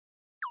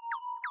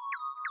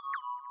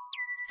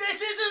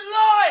This isn't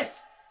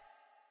life!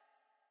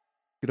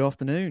 Good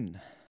afternoon.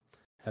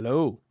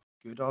 Hello.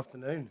 Good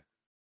afternoon.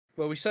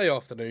 Well, we say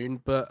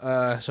afternoon, but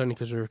it's only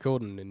because we're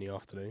recording in the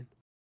afternoon.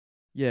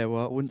 Yeah,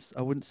 well,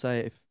 I wouldn't say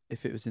it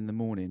if it was in the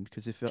morning,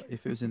 because if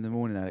it was in the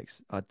morning,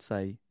 Alex, I'd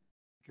say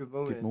Good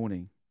morning. good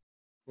morning.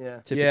 Yeah.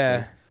 Typically.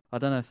 Yeah. I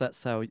don't know if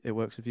that's how it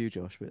works with you,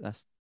 Josh, but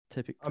that's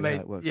typically how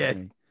it works with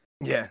me.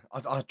 Yeah.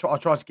 I try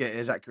to get it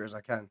as accurate as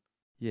I can.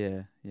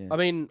 Yeah, yeah. I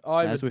mean,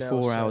 As we're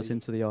 4 hours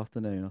into the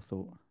afternoon, I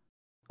thought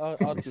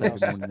I'd we say now,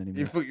 good morning anymore.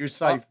 You thought you were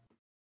safe.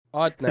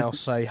 I'd now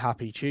say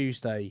Happy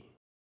Tuesday.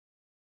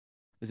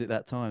 Is it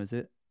that time? Is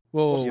it?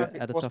 Well, What's You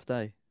happening? had a tough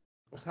day.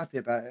 I was happy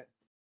about it.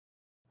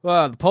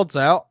 well, the pod's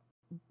out.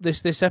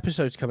 This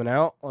episode's coming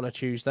out on a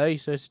Tuesday,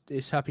 so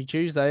it's Happy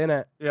Tuesday, isn't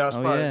it? Yeah, I Oh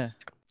suppose. yeah, yeah. That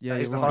You're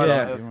is the right. highlight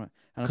Yeah, of- you're right.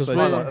 And I 'Cause suppose we're-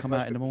 it Highlight won't of come those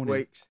out in the people's morning.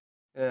 weeks.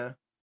 Yeah.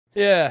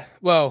 Yeah.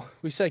 Well,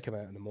 we say come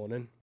out in the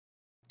morning.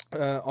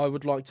 I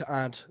would like to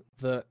add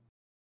that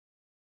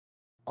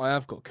I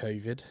have got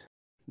COVID.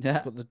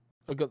 Yeah.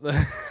 I got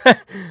the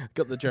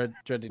got the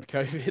dreaded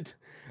COVID.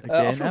 I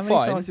Again, feel how many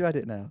fine. times have you had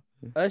it now?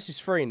 This is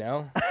free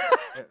now.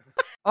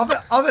 I've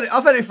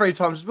had it 3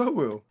 times as well,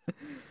 Will.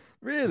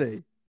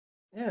 Really?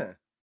 Yeah.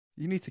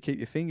 You need to keep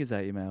your fingers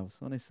out your mouths,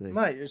 honestly.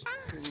 Mate,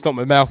 It's not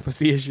my mouth that's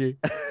the issue.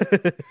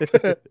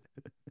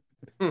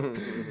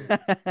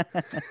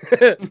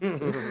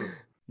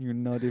 You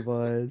noddy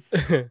eyes.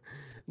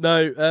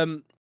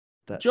 No,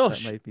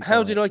 Josh, made me how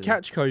laugh, did I actually.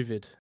 catch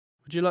COVID?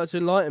 Would you like to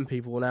enlighten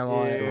people on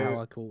how Yeah.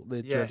 I call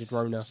the yes. dreaded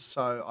Rona?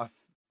 So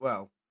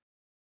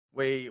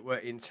we were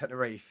in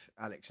Tenerife,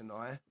 Alex and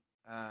I,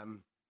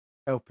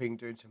 helping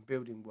doing some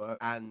building work,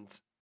 and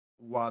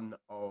one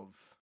of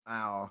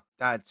our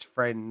dad's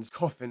friends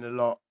coughing a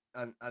lot,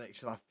 and Alex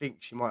said, I think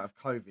she might have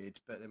COVID,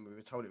 but then we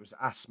were told it was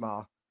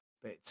asthma,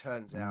 but it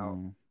turns out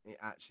Mm. it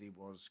actually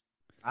was.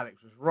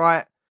 Alex was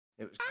right.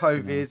 It was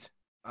COVID.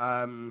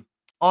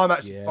 I'm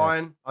actually Yeah.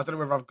 fine. I don't know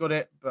whether I've got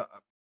it, but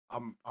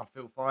I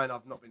feel fine.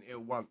 I've not been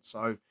ill once,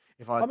 so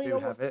if I, I mean, do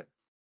have it,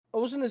 I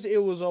wasn't as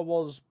ill as I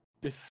was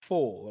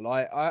before.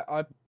 Like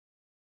I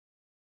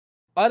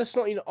had a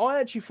snotty. I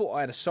actually thought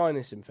I had a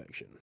sinus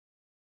infection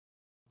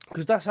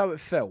because that's how it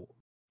felt.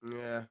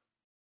 yeah.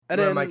 And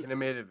We were then, making a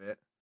meal of it.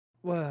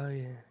 well,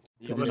 yeah.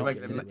 He Got was knocked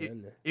making in a. it, He,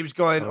 he was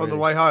going Oh, on the really?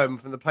 way home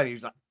from the plane. He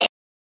was like,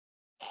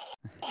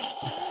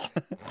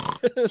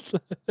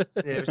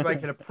 yeah, he was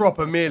making a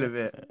proper meal of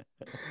it.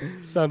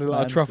 Sounded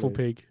like a truffle Man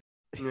pig.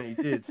 Yeah, he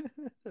did.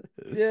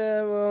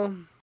 Yeah, well,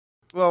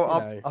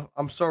 Well, You know.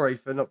 I'm sorry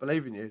for not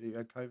believing you that you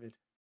had COVID.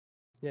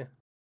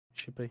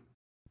 should be.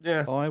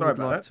 Yeah, I sorry would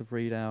about like that. to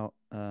read out.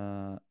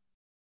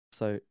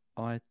 So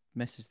I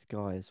messaged the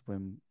guys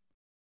when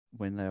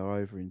they were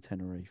over in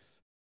Tenerife,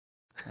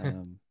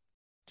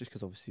 just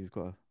because obviously we've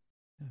got a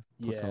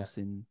Yeah. podcast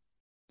in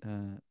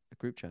a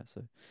group chat.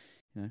 So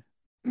you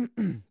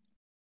know,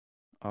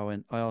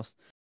 I asked,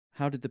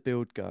 how did the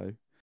build go?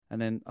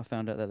 And then I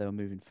found out that they were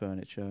moving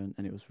furniture,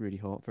 and it was really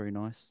hot, very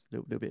nice.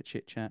 Little bit of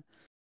chit chat.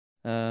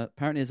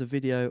 Apparently, there's a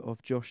video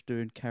of Josh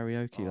doing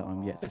karaoke that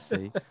I'm yet to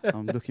see.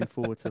 I'm looking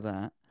forward to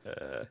that.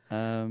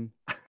 And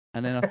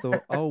then I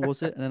thought, oh,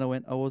 was it? And then I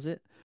went, oh, was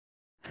it?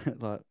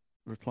 Like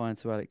replying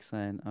to Alex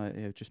saying, oh,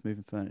 yeah, just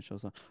moving furniture. I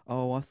was like,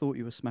 oh, I thought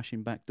you were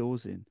smashing back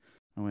doors in.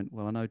 I went,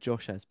 well, I know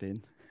Josh has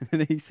been.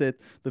 And he said,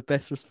 the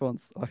best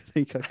response I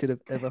think I could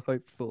have ever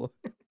hoped for.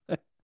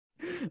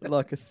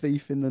 Like a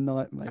thief in the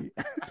night, mate.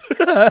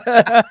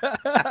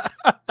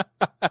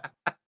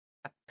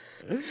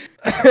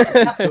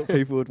 I thought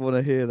people would want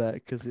to hear that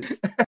because it's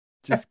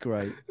just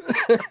great.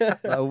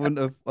 I wouldn't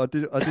have. I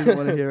didn't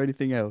want to hear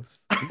anything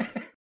else.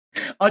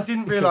 I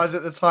didn't realise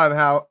at the time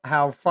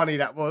how funny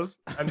that was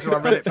until I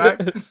read it back.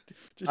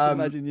 Just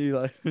imagine you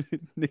like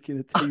nicking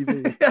a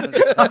TV.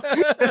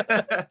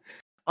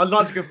 I'd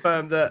like to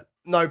confirm that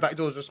no back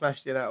doors were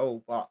smashed in at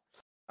all, but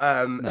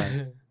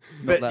No.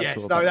 but that yes,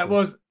 sort of no, back that door.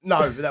 was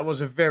but that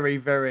was a very,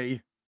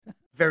 very,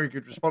 very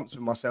good response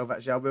from myself.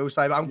 Actually, I will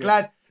say, but I'm Yeah.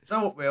 glad. You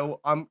know what,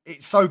 Will?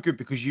 It's so good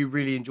because you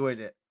really enjoyed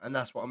it, and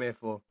that's what I'm here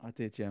for. I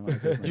did, yeah. I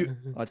did, mate.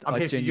 I'm I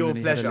here for your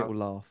genuinely had a pleasure. little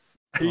laugh.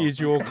 He is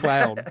your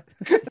clown.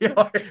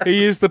 Yeah,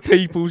 He is the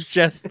people's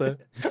jester.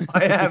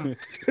 I am.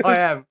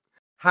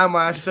 How may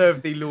I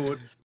serve thee, Lord?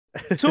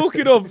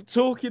 talking of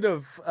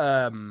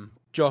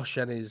Josh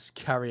and his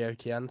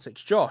karaoke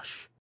antics.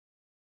 Josh,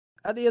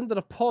 at the end of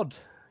the pod,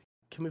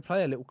 can we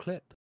play a little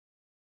clip?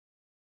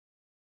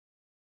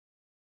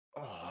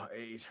 Oh,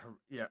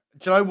 yeah.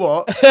 Do you know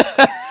what?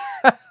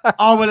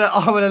 I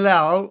will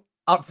allow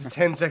up to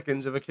 10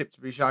 seconds of a clip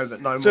to be shown,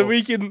 but no So more.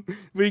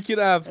 we can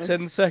have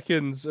 10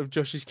 seconds of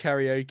Josh's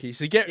karaoke.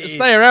 So It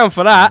stay is- around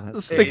for that.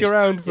 that's Stick It is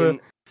around for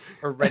fucking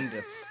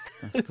horrendous.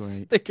 That's great.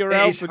 stick It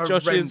around is for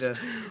horrendous.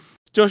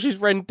 Josh's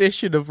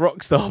rendition of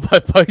Rockstar by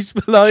Post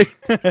Malone.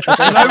 Do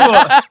you know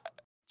what?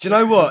 Do you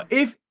know what?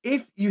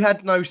 If you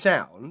had no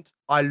sound,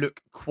 I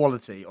look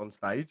quality on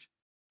stage.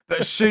 But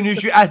as soon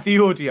as you add the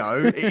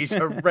audio, it is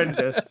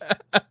horrendous.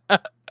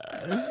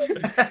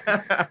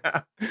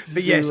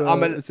 But yes, You,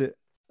 I'm a. is it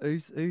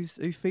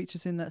Who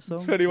features in that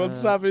song? 21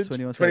 Savage.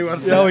 21 21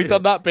 Savage. Yeah, we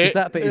done that bit. 'Cause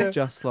that bit Yeah. is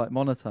just like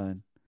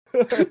monotone.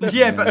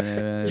 Yeah,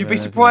 but you'd be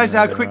surprised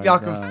how quickly I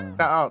can f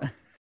that up.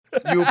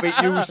 You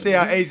will see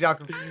how easy I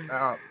can f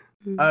that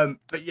up.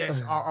 But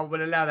yes, I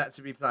will allow that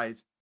to be played.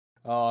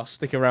 Oh,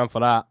 stick around for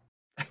that.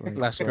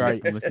 That's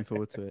great. I'm looking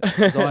forward to it.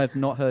 'Cause I have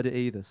not heard it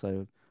either,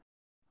 so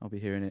I'll be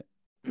hearing it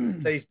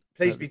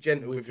Please be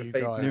gentle with with your you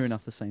feedback. guys. near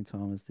enough the same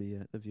time as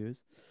the viewers.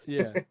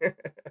 Yeah.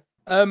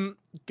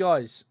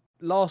 Guys,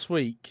 last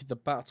week the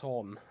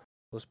baton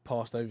was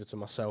passed over to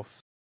myself.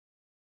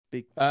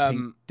 Big pink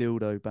Um,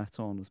 dildo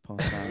baton was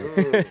passed out.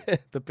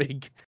 the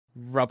big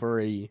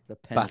rubbery The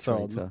baton.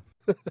 penetrator,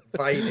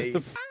 Veiny.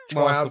 The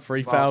Triumph Master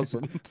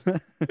 3000.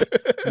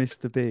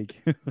 Mr. Big.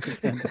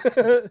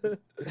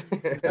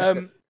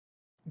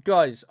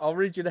 Guys, I'll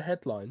read you the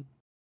headline.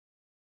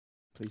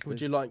 Please Would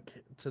do. you like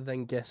to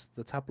then guess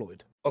the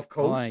tabloid? Of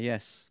course. Aye,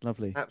 yes,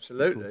 lovely. Look forward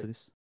Absolutely. to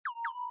this.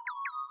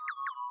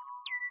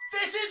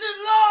 This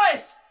isn't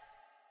life!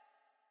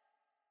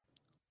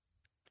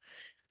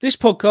 This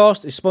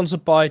podcast is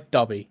sponsored by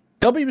Dubby.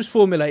 Dubby was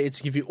formulated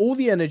to give you all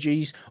the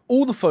energies,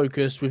 all the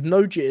focus, with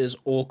no jitters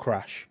or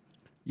crash.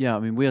 Yeah, I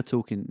mean, we are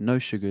talking no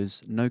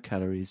sugars, no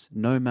calories,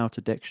 no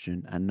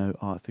maltodextrin, and no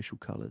artificial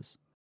colours.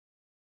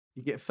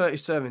 You get 30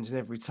 servings in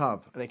every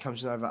tub, and it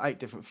comes in over 8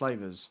 different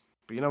flavours.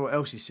 But you know what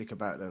else is sick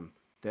about them?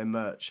 Their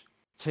merch.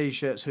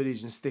 T-shirts,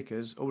 hoodies and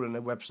stickers, all on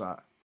their website.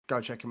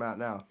 Go check them out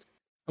now.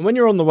 And when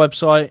you're on the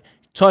website,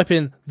 type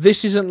in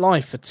 "This Isn't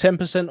Life" for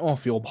 10%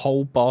 off your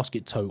whole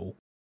basket total.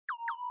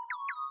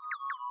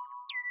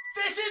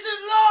 This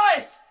isn't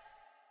life!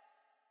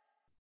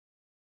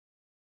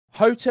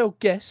 Hotel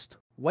guest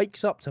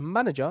wakes up to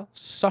manager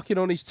sucking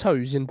on his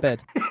toes in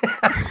bed.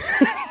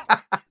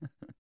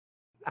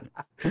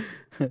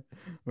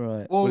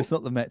 Right. Well- Well, it's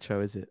not the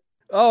Metro, is it?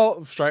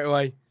 Oh, straight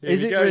away. Here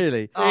Is we it go.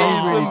 really?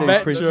 Oh, They really the do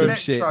Metro. print The some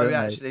Metro, shit, don't they?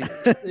 actually.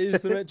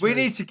 Here's the Metro. We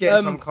need to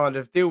get some kind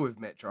of deal with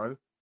Metro.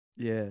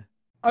 Yeah.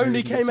 Only Maybe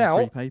we can get came some out.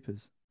 free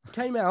papers.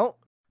 Came out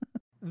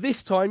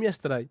this time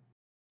yesterday.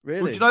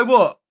 Really? Well, do you know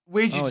what?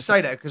 Weird you Oh, to it's say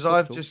that because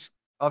I've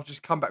thoughtful.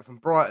 just come back from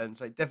Brighton,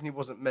 so it definitely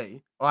wasn't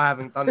me. I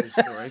haven't done this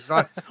story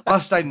because I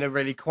stayed in a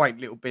really quaint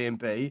little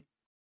B&B.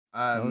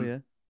 Oh yeah.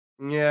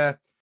 Yeah,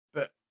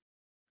 but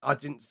I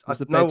didn't. Was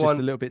the bed no just one.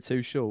 a little bit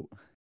too short?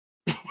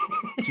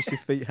 Just your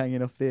feet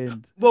hanging off the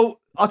end. Well,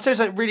 I'll tell you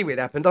something really weird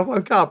happened. I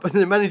woke up and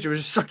the manager was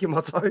just sucking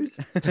my toes.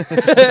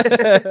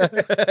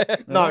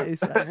 No.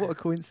 What a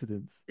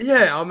coincidence.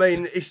 Yeah, I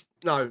mean it's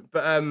no,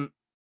 but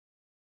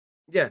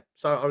yeah.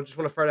 So I just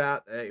want to throw that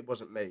out there. It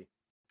wasn't me.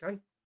 Okay,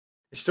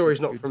 the story's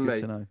not Good- from good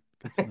me. to know.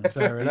 Good to know.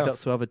 Fair He's enough. up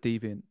to other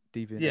deviant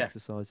Yeah.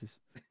 exercises.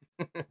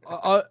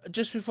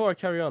 Just before I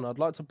carry on, I'd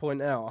like to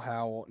point out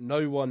how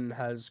no one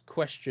has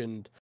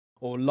questioned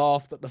or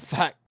laughed at the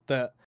fact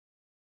that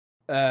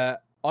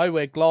I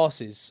wear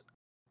glasses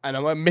and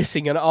I'm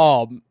missing an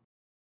arm.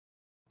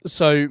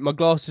 So my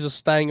glasses are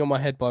staying on my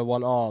head by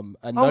one arm,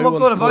 and Oh no my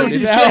one's God, I've only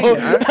pointed just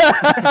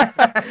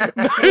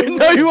seen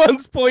out. no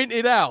one's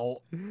pointed out.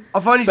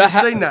 I've only But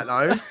just seen that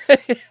though.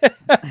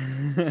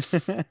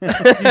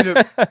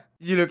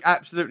 You look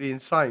absolutely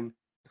insane.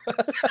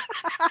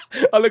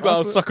 I look like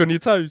I'll thought- suck on your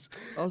toes.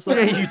 I was Yeah,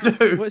 like, you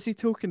do. what's he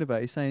talking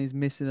about? He's saying he's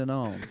missing an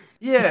arm.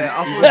 Yeah,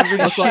 I thought it was a I really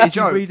was like, shit is he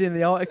joke. reading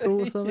the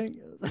article or something?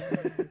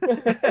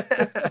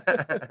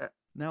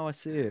 Now I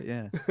see it,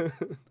 yeah.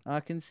 I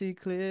can see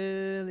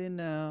clearly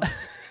now.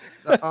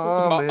 The My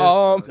arm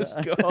arm is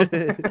is gone.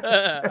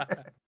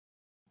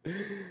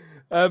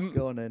 gone.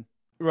 Go on then.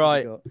 What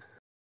Right. you got?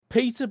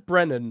 Peter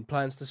Brennan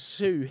plans to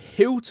sue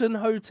Hilton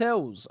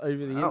Hotels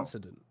over the Wow.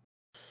 incident.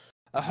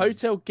 A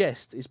hotel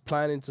guest is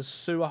planning to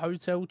sue a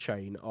hotel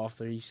chain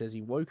after he says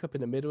he woke up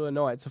in the middle of the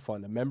night to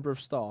find a member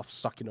of staff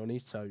sucking on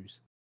his toes.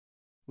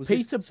 Was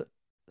Peter- This,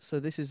 so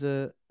this is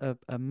a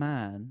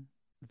man.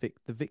 The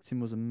victim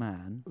was a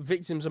man.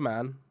 Victim's a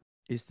man.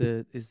 Is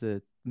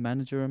the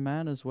manager a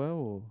man as well,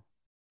 or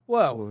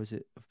Well, is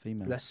it a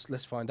female?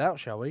 let's find out,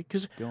 shall we?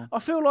 Because Go on. I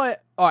feel like,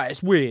 all right,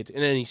 it's weird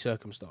in any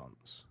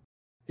circumstance.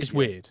 It's Yes.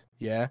 weird,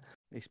 yeah.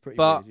 It's pretty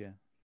but- weird,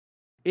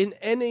 In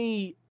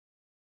any,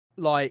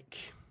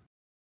 like,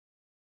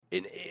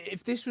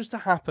 if this was to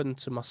happen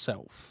to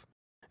myself,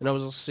 and I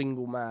was a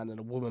single man and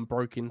a woman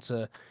broke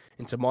into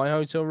my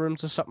hotel room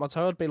to suck my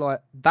toe, I'd be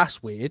like,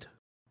 that's weird.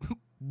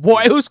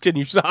 What else can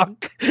you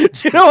suck? Do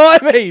you know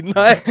what I mean?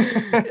 Like,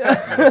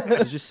 yeah.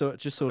 I just saw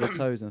the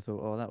toes and I thought,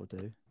 oh, that would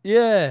do.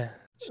 yeah.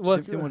 Just Well,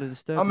 didn't want to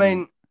disturb. I him.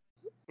 mean,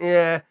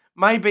 yeah,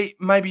 maybe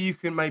you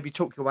can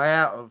talk your way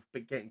out of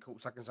getting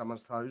caught sucking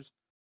someone's toes.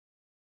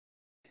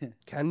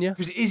 Can you?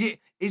 Because is it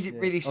Yeah.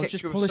 really I was just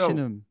sexual polishing assault?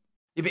 them.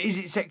 Yeah, but is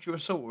it sexual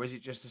assault or is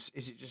it just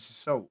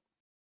assault?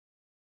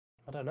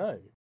 I don't know.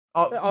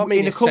 Oh, I mean,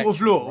 in a it's court of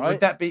sexual, law, right? would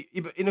that be?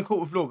 Yeah, but in a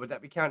court of law, would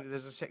that be counted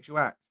as a sexual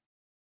act?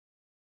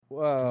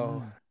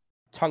 Well,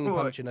 tongue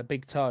Well, punching a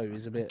big toe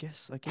is a I bit.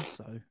 guess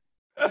so.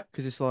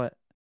 Because it's like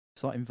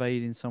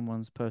invading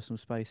someone's personal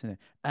space, isn't it?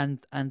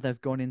 And they've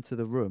gone into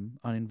the room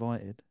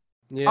uninvited.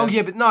 Yeah. Oh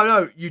yeah, but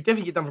no, you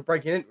definitely get done for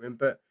breaking into him.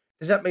 But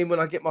Does that mean when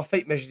I get my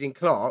feet measured in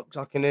Clark's,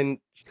 I can then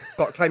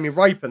start claiming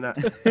rape and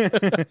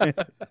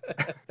that?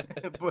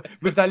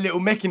 With that little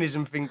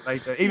mechanism thing they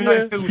do. Even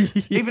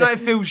though it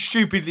feels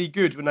stupidly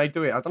good when they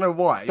do it. I don't know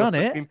why. Done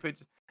Your foot's it? been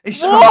put-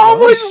 It's What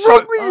was it's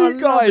wrong with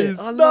you guys?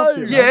 I loved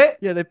it, man. Yeah.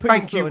 Yeah, they put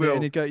Thank your you, foot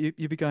on it Will. and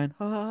you'd be going,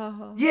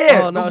 ah.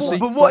 Yeah, Oh, no, but, see,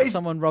 but It's what like is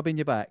someone rubbing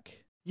your back?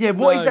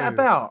 what is that No.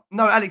 about?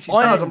 No, Alex, it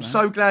I does. am, I'm man.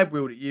 so glad,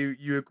 Will, that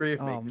you agree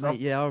with me. Oh, 'cause mate,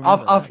 yeah, I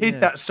remember I've hid yeah.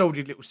 that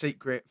sordid little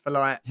secret for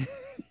like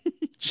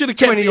Should have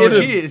kept 20 it odd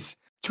in 'em. years.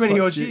 20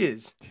 Fuck odd you.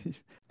 years.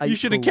 You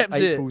should have kept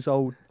it. April's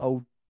old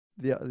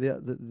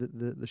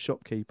the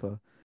shopkeeper,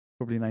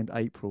 probably named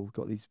April,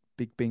 got these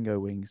big bingo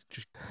wings,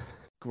 just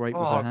great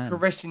with Oh, her hands.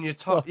 caressing your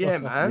top. Yeah,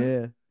 man.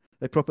 Yeah,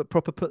 they proper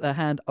put their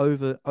hand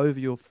over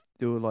your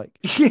like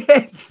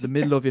Yes. the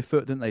middle of your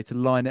foot, didn't they, to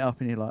line it up,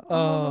 and you're like,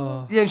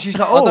 Oh. Yeah, and she's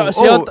like, I oh, don't-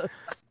 see, I oh. don't-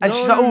 And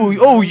she's like, no.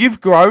 oh, you've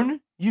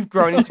grown into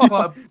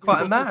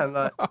quite a man.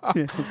 Like, I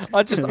Don't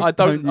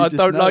you just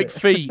don't know like it?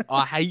 feet.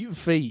 I hate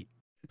feet.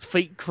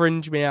 Feet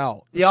cringe me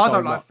out. yeah, I so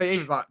don't like much.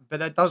 feet either,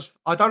 but it does.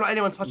 I don't like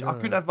anyone touching. I No.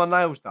 couldn't have my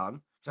nails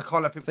done because I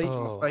can't let people touch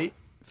Oh. my feet.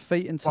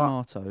 feet and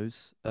But-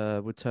 tomatoes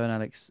would turn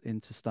Alex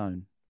into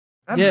stone.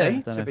 And Yeah. me,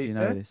 Don't know to if be you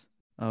know fair. this.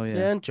 Oh yeah.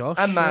 Yeah, and Josh.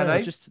 And yeah.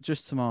 mayonnaise.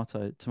 Just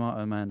tomato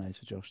and mayonnaise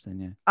for Josh then,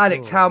 yeah.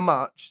 Alex,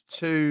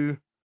 Oh.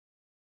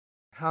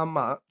 how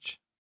much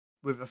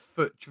with a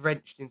foot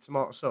drenched in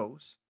tomato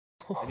sauce?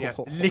 And you have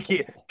to lick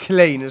it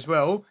clean as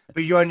well,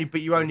 but you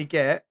only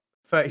get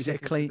 30 Is it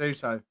seconds clean? to do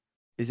so.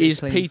 Is it Is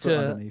a clean foot Peter-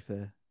 underneath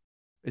there?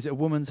 Is it a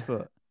woman's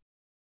foot?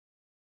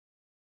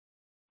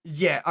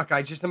 Yeah,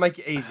 okay, just to make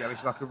it easier,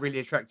 it's like a really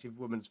attractive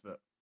woman's foot.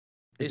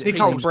 Is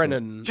Nicole's Peter foot.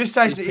 Brennan. Just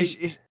say is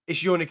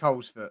it's your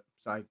Nicole's foot,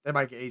 so they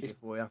make it easier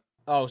for you.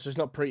 Oh, so it's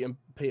not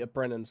Peter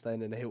Brennan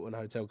staying in a Hilton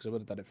hotel because I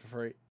would have done it for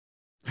free.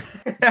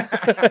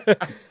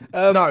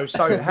 No,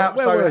 so how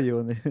Where so were you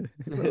on the?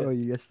 Where were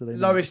you yesterday? night?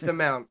 lowest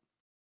amount,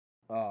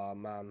 Oh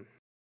man.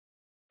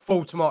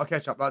 full tomato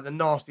ketchup, like the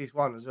nastiest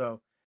one as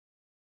well.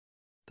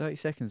 30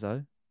 seconds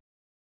though.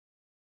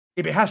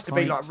 If it has to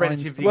be Kind- like kind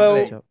relatively stick Well,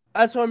 clean. ketchup.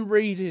 As I'm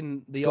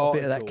reading It's the got a article,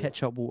 bit of that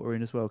ketchup water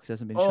in as well because it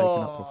hasn't been shaken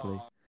up properly.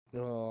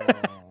 Oh.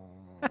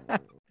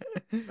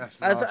 That's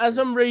as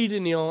nasty. I'm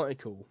reading the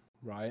article,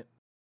 right?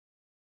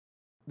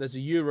 There's a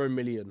Euro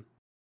million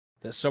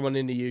that someone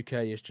in the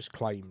UK has just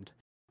claimed.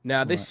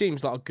 Now this Right.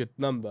 seems like a good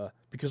number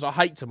because I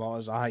hate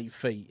tomatoes, I hate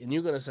feet, and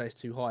you're gonna say it's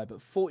too high, but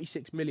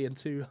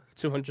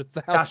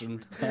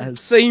 46,200,000 That's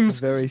seems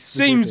very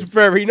seems specific.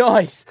 very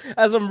nice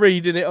as I'm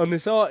reading it on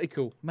this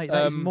article. Mate,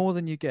 that is Um, more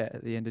than you get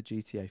at the end of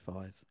GTA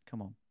 5.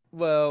 Come on.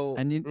 Well,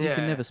 And you Yeah.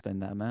 can never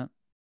spend that amount.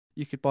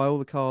 You could buy all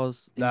the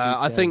cars. In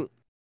nah, I GTA. think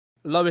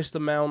lowest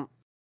amount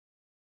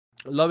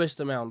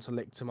to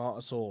lick tomato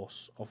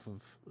sauce off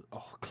of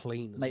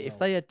clean. As Mate, if well.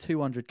 they had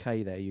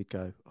 200k there, you'd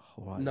go, oh,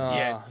 all right. No.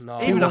 Yeah,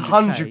 no. even 200K.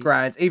 100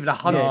 grand, even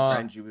 100 Yeah.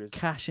 grand, you would.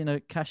 Cash in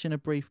a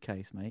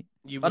briefcase, mate.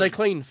 You Are they would.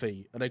 clean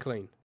feet? Are they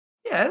clean?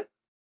 Yeah,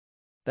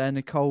 They're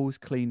Nicole's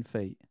clean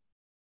feet.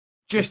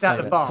 just say out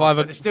the that. bar.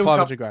 but it's still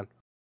 500 grand.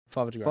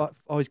 500 grand.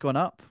 Oh, he's gone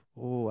up.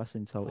 Oh, that's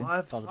insulting.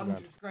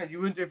 500 grand. You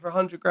wouldn't do it for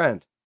 100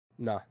 grand.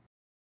 No,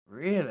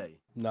 Really?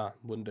 no,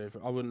 wouldn't do it.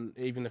 I wouldn't,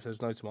 even if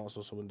there's no tomato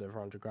sauce, I wouldn't do it for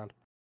 100 grand.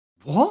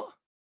 What?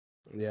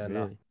 Yeah,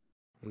 Really?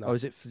 no. Oh,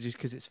 is it just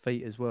because it's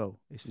feet as well?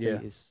 His feet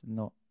Yeah. is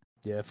not.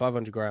 Yeah,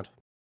 500 grand.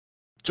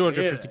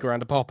 250 Really?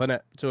 grand a pop,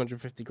 innit?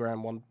 250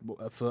 grand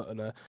a foot and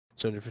a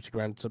 250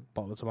 grand a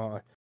bottle of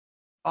tomato.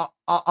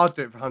 I'd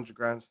do it for 100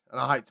 grand, and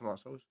I hate tomato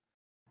sauce.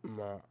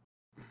 No.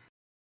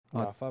 I-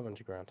 No,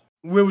 500 grand.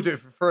 We'll do it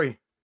for free.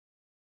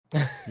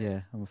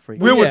 Yeah, I'm a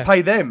freak. Will yeah. would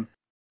pay them.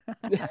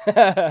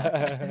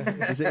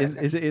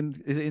 Is it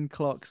in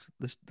Clark's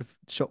the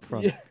shop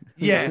front? Yeah.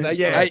 Yeah, Is it,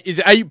 yeah. Is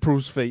it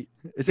April's feet?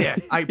 Is Yeah,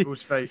 it, April's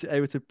is feet. it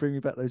able to bring me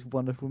back those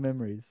wonderful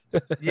memories?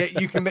 Yeah,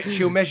 you can.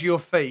 She'll measure your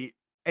feet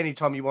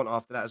anytime you want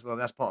after that as well.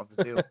 That's part of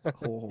the deal.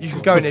 Oh, You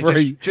can God. go in For there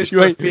free. just You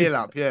for a ain't- feel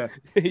up. Yeah.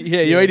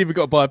 Yeah, you ain't even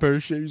got to buy a pair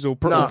of shoes or,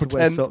 No. or To wear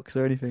pretend. socks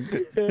or anything.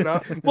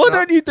 No. Why No.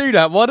 don't you do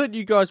that? Why don't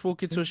you guys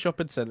walk into a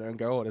shopping centre and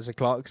go, "Oh, there's a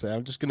Clark's there.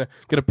 I'm just gonna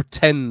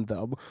pretend that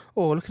I'm.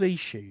 Oh, look at these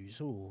shoes.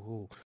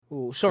 Oh,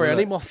 sorry, I Well,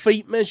 need my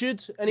feet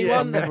measured. I'm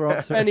Anyone? never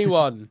answering.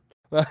 Anyone?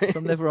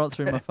 I'm never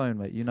answering my phone,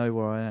 mate. You know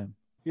where I am.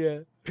 Yeah.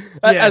 Yeah.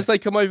 As they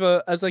come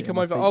over, my feet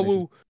oh,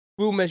 measured.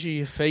 we'll measure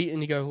your feet,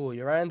 and you go, oh,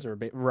 your hands are a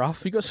bit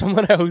rough. You got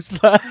someone else.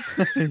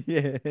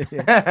 yeah.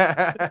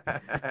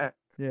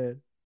 Yeah.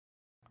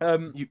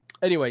 You-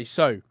 Anyway,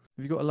 so Have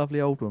you got a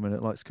lovely old woman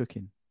that likes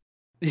cooking?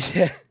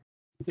 yeah.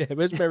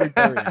 Where's Mary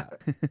Berry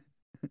at?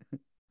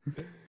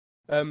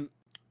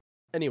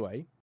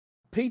 Anyway,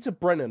 Peter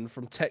Brennan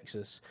from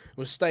Texas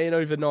was staying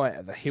overnight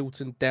at the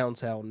Hilton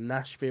downtown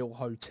Nashville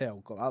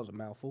Hotel. God, that was a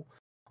mouthful.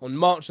 On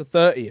March the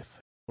 30th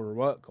for a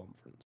work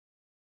conference.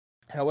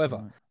 However,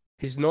 Right.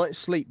 his night's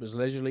sleep was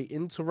leisurely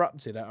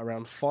interrupted at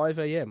around 5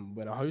 a.m.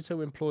 when a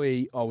hotel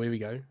employee, oh, here we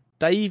go,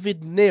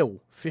 David Neal,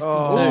 52,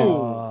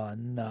 Oh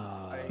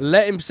no.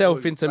 let himself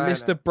Was into playing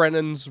Mr. it.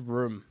 Brennan's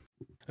room.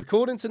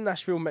 According to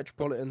Nashville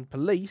Metropolitan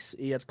Police,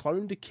 he had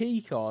cloned a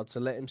key card to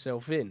let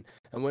himself in,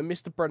 and when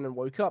Mr. Brennan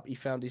woke up, he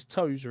found his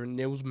toes were in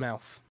Neil's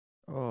mouth.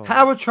 Oh,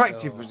 How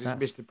attractive Oh, was this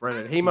that's Mr.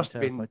 Brennan? He fucking must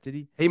have been. terrifying. Did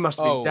he? He must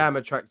have been Oh. damn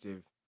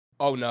attractive.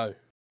 Oh no,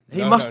 He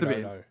No, must no, have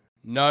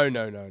no,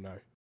 been. No.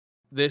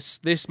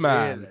 This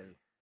man. Really?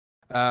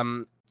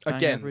 Bang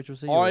Again, average,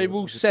 was he, I or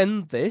will was it-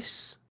 send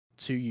this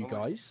to you Oh.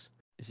 guys,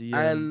 Is he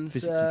and,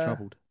 physically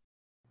troubled?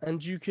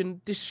 and you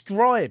can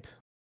describe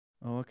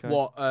Oh, okay.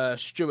 what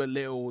Stuart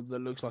Little that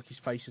looks like his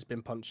face has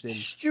been punched in.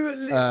 Stuart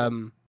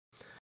Little.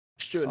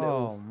 Stuart Oh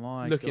Little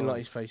my looking god. like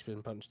his face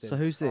been punched in. So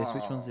who's this?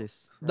 Which one's Oh.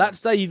 this? That's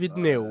David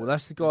Christ, Neal.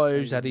 That's the guy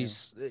who's had David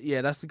his.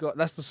 Yeah, that's the guy.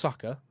 That's the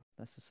sucker.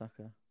 That's the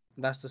sucker.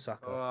 That's the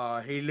sucker. Oh,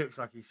 he looks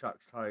like he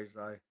sucks toes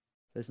though.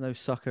 There's no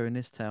sucker in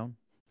this town.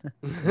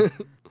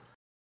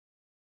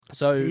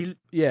 So He-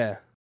 yeah,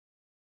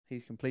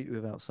 He's completely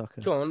without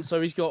sucker. go on.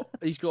 So he's got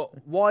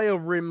wire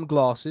rim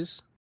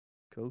glasses.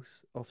 Of course,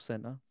 off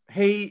centre.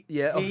 He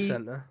Yeah, off he-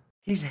 center.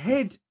 His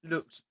head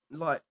looks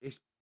like it's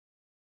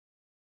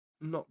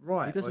not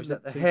right. He Or doesn't is that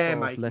look the too hair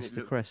far off making it Lester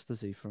look... Crest,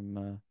 does he,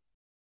 from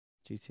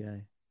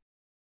GTA?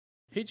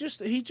 He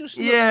just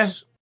Yeah.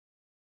 looks.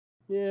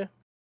 Yeah.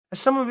 Has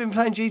someone been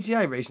playing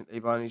GTA recently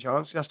by any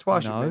chance? That's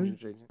twice No. you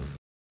mentioned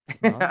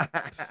No.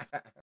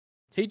 GTA.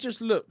 He just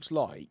looks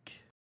like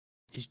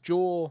his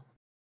jaw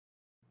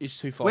is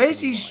too far. Where's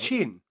to the his right.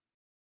 chin?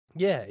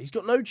 Yeah, he's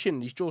got no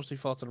chin. His jaw's too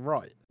far to the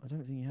right. I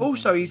don't think he has.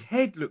 Also, one. his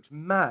head looks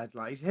mad.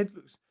 Like his head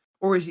looks,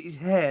 or is it his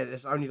hair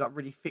that's only like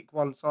really thick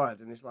one side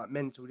and it's like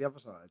mental the other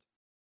side?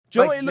 Do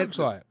you know Makes what it his head looks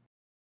look- like?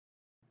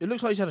 It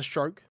looks like he's had a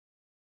stroke.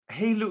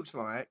 He looks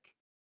like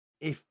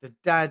if the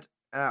dad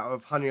out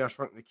of Honey I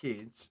Shrunk the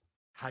Kids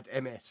had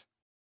MS.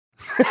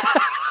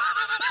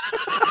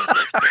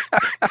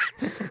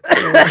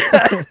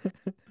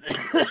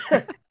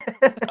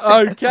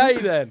 Okay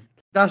then.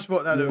 That's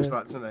what that looks Yeah.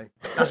 like to me.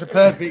 That's a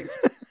perfect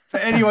for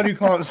anyone who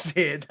can't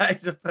see it. That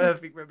is a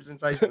perfect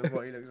representation of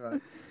what he looks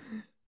like.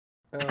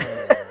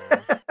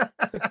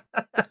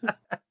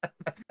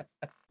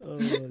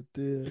 Oh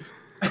dear.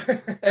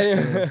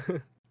 Anyway,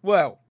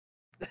 well,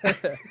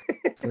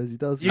 Suppose he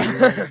does. you,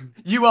 really.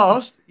 you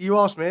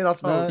asked me, and I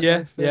told No, you.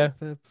 Yeah, no,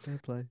 yeah. Fair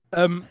play.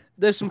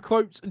 there's some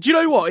quotes. Do you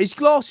know what? His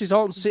glasses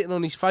aren't sitting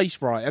on his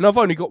face right, and I've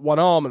only got one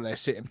arm and they're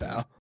sitting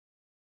better.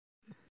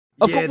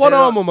 I've Yeah, got one they're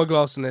arm like- on my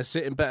glass and they're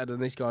sitting better than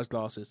this guy's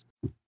glasses.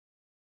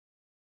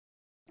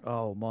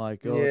 Oh my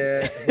god.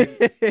 Yeah.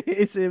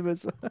 It's him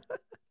as well.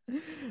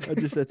 I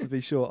just had to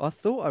be sure. I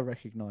thought I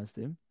recognised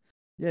him.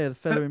 Yeah, the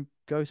fella in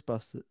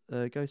Ghostbusters,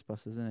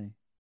 isn't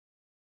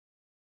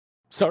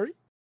Sorry?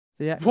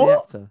 he? The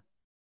What? actor.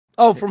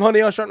 Oh, from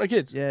Honey, I Shrunk the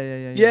Kids. Yeah.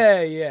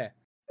 Yeah.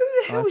 Who the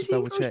I hell have is to he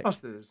in double check.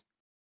 Ghostbusters?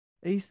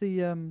 He's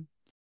the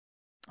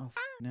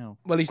now.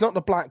 Well, he's not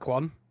the black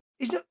one.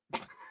 He's not.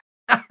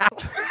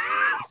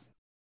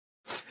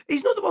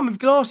 He's not the one with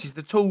glasses.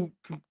 The tall,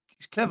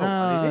 clever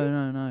one,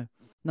 is he?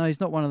 No, he's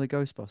not one of the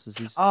Ghostbusters.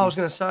 He's, Oh, I was he's,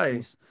 going to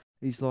say.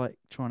 he's like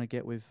trying to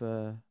get with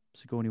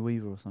Sigourney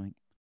Weaver or something.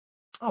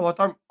 Oh, I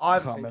haven't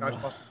Can't seen remember.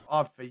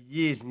 Ghostbusters for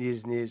years and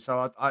years and years, so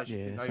I actually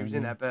Yeah, didn't know he same was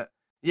in here. there. But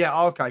yeah,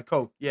 oh, okay,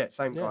 cool. Yeah,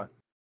 same Yeah. guy.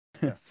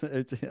 So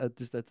I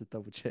just had to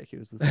double check it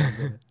was the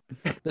same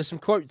guy. There's some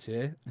quotes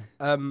here.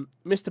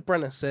 Mr.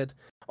 Brenner said,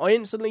 I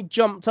instantly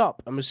jumped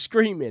up and was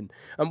screaming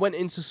and went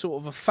into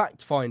sort of a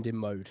fact-finding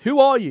mode. Who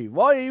are you?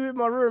 Why are you in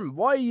my room?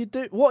 What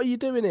are you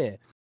doing here?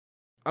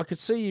 I could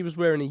see he was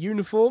wearing a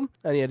uniform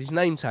and he had his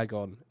name tag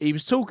on. He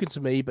was talking to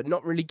me but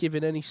not really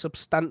giving any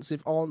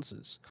substantive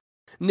answers.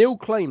 Neil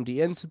claimed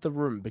he entered the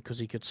room because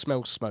he could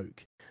smell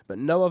smoke, but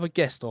no other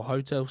guest or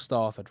hotel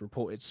staff had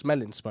reported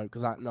smelling smoke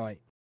that night.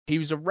 He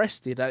was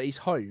arrested at his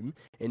home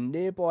in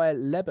nearby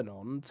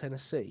Lebanon,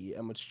 Tennessee,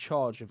 and was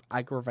charged with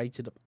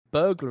aggravated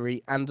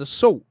burglary and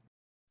assault.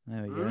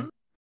 There we go. Hmm? Well,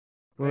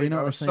 There you know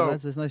go, what I'm saying, assault.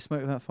 lads. There's no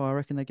smoke without fire. I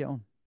reckon they get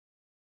on.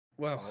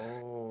 Well,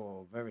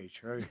 Oh, very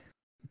true.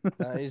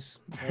 that is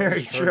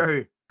Very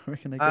true. I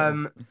reckon they get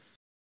on.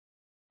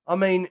 I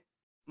mean,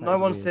 That no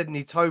is one weird. said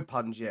any toe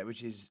puns yet,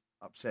 which is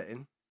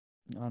upsetting.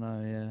 I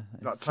know, yeah.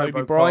 Like It's- Toby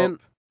Toby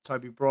Bryant.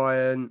 Toby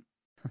Bryant,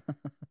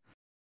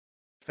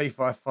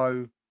 FIFA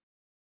Fo,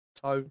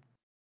 Toe.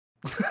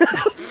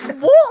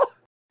 What?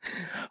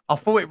 I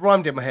thought it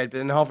rhymed in my head, but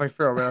then halfway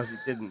through I realised it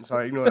didn't, so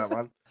ignore that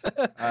one.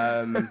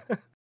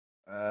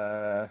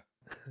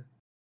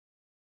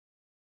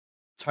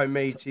 Toe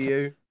me to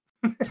you.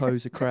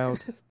 Toes a crowd.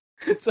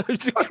 So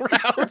it's a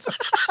crowd.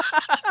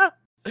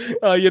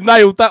 Oh, you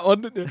nailed that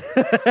one, didn't you?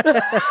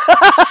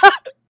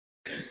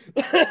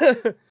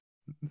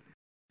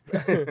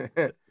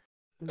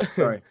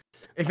 Sorry.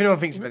 If anyone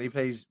thinks of any,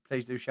 please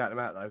do shout them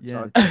out though.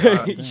 'cause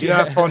Yeah. you know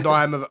how fond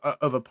I am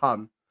of a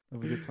pun.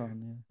 Have a good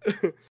fun,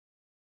 yeah.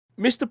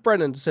 Mr.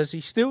 Brennan says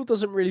he still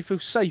doesn't really feel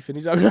safe in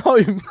his own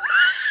home.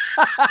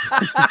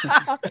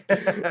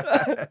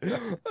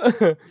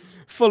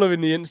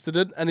 Following the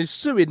incident, and is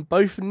suing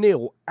both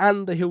Neil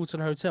and the Hilton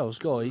Hotels.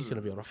 God, he's going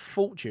to be on a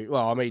fortune.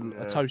 Well, I mean,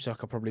 Yeah. a toe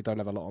sucker probably don't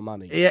have a lot of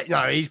money. Yeah,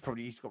 no, he's got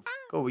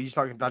cool. He's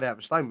like blood out of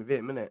a stone with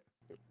him, isn't it?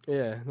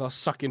 Yeah, like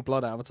sucking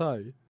blood out of a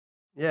toe.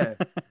 Yeah,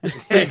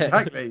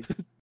 exactly.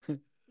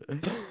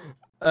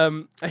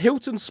 A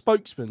Hilton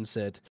spokesman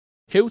said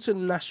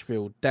Hilton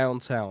Nashville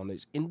downtown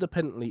is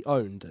independently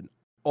owned and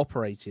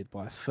operated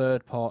by a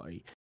third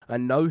party,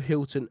 and no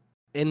Hilton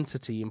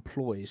entity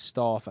employs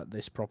staff at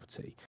this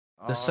property.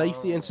 The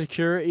safety and Oh.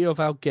 security of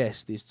our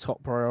guests is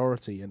top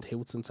priority, and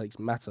Hilton takes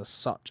matters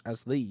such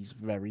as these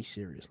very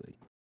seriously.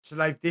 So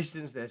they've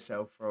distanced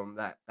themselves from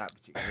that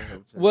particular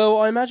Hilton.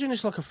 Well, I imagine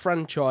it's like a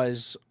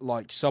franchise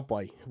like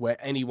Subway, where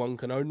anyone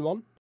can own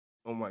one.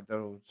 or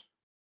McDonald's.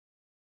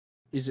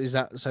 Is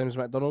that the same as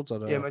McDonald's? I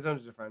don't Yeah, know.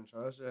 McDonald's is a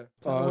franchise. Yeah. Is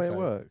that the way it okay.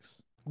 works?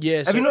 Yeah,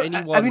 Have so you not?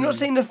 anyone... Have you not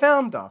seen The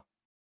Founder?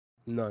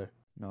 No.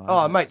 No. I Oh,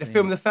 haven't mate, the seen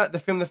film, it. the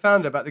film, The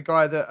Founder, about the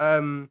guy that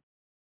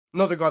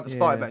not the guy that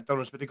started Yeah.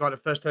 McDonald's, but the guy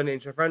that first turned it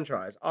into a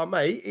franchise. Oh,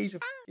 mate, he's a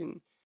fucking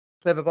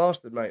clever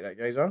bastard, mate. That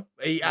geezer.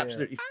 He Yeah.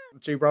 absolutely the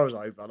two brothers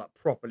over, like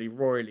properly,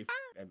 royally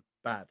them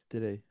bad,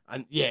 Did he?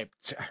 and yeah,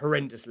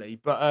 horrendously.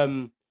 But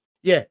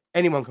yeah,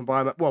 anyone can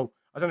buy a well.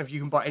 I don't know if you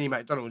can buy any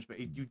McDonald's, but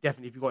you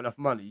definitely, if you've got enough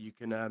money, you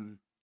can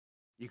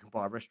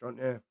buy a restaurant.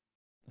 Yeah,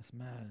 That's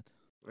mad.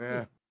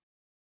 yeah,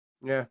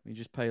 yeah. You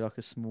just pay like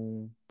a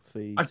small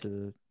fee I-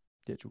 to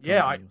the actual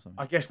Yeah, company or something.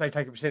 I guess they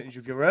take a percentage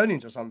of your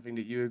earnings or something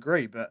that you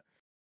agree, but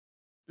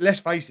let's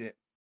face it,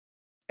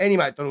 any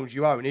McDonald's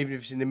you own, even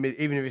if it's in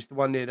the even if it's the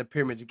one near the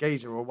pyramids of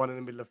Giza or one in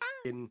the middle of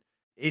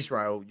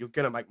Israel, you're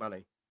gonna make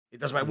money. It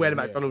doesn't matter where the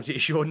Yeah. McDonald's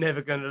is, you're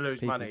never gonna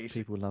lose people, money.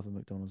 people love a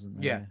McDonald's, don't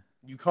they? Yeah.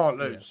 You can't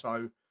lose.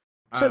 Yeah.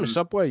 So Same as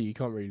Subway, you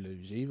can't really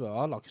lose either.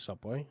 I like a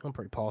Subway. I'm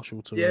pretty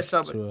partial to, Yeah, a,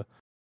 Subway. to a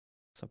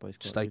Subway's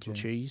quite steak good, and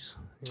yeah. cheese.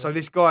 so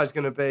this guy's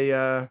gonna be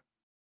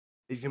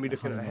he's gonna be A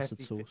looking at honey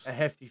mustard sauce. a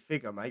hefty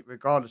figure, mate,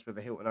 regardless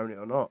whether Hilton own it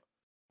or not.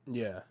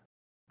 Yeah.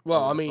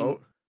 Well, I mean,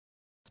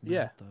 It's mad,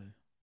 Yeah. though.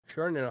 if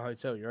you're owning a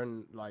hotel, you're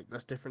in like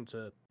that's different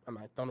to a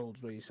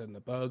McDonald's where you're selling a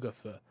burger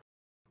for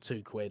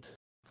 £2,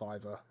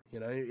 £5. You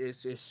know,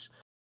 it's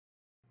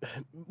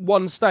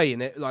one stay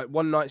in it, like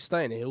one night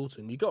stay in a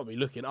Hilton. You got to be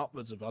looking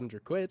upwards of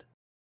 £100.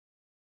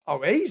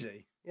 Oh,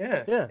 easy.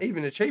 Yeah. Yeah.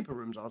 Even the cheaper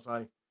rooms, I'd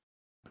say.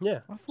 Yeah.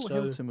 I thought So-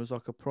 Hilton was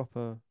like a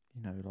proper,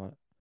 like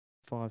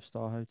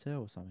 5-star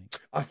hotel or something.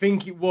 I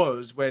think it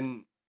was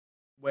when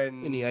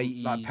In the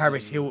like 80s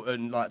Paris and-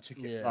 Hilton like took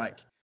it Yeah. like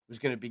was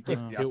going to be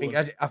gifted. I Hilton.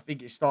 think I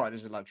think it started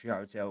as a luxury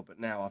hotel, but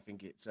now I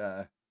think it's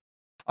I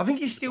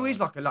think it still is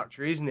like a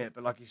luxury, isn't it?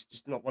 But like it's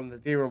just not one of the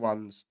dearer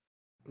ones.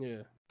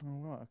 Yeah. Oh,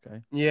 right,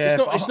 okay. Yeah,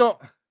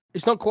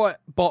 It's not quite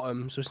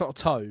bottom, so it's not a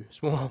toe.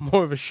 It's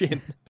more of a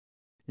shin.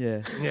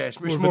 Yeah. Yeah, it's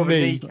more of a more of a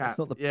knee. It's not, kneecap. it's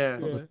not the, yeah.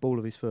 it's not the ball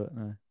of his foot,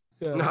 no.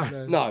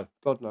 No, no,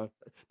 God no.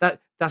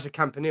 That's a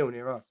Campanile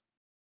near us.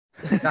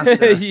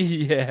 That's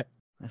yeah.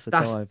 That's a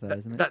that's dive, that,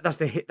 isn't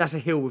it? that's a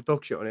hill with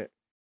dog shit on it.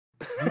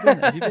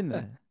 Have you been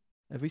there?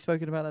 Have we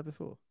spoken about that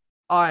before?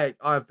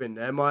 I've been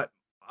there. My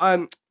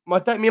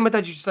dad, me and my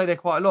dad used to stay there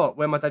quite a lot.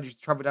 When my dad used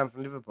to travel down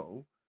from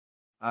Liverpool,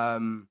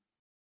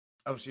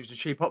 obviously it's a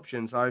cheap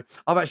option. So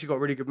I've actually got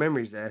really good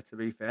memories there. To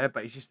be fair,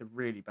 but it's just a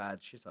really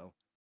bad shithole.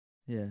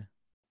 Yeah.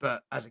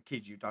 But as a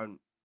kid, you don't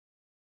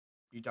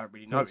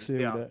really Don't notice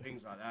feel the that.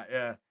 things like that.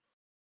 Yeah,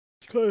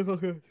 It's kind of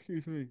like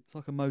excuse me. It's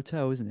like a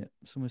motel, isn't it?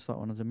 It's almost like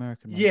one of those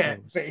American motels. yeah.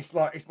 But it's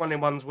one of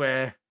them ones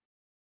where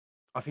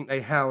I think they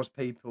house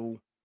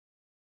people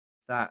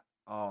that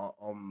are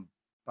on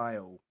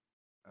bail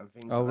and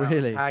things. Oh, like that.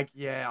 really? Tag,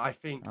 yeah, I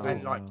think Oh,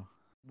 when like wow.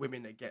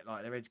 women that get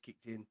like their heads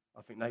kicked in,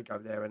 I think they go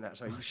there and that.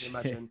 So Oh, you can shit.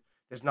 imagine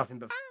there's nothing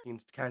but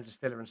fucking Kansas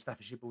Stiller and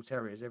Staffordshire Bull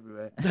Terriers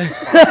everywhere.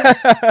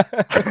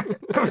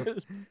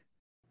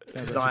 Sounds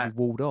like it like- should be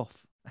walled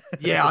off.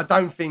 Yeah, I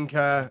don't think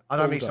somewhere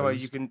you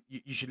Bulldozed. can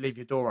you should leave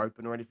your door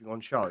open or anything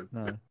on show.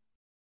 No.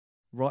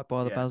 Right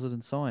by the Yeah.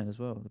 Basildon sign as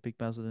well, the big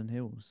Basildon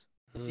Hills.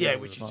 Yeah,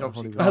 which is Like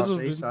obviously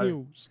Hollywood.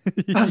 classy.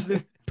 Basildon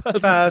So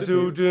Hills.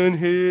 Basildon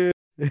Hill.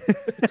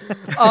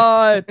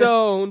 I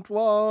don't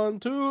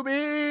want to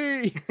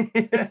be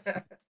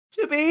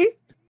to be.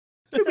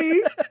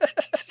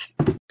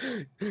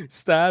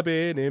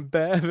 stabbing in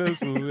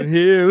Basildon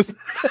Hills.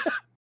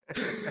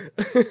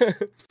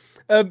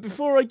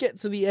 Before I get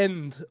to the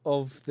end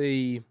of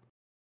the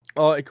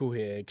article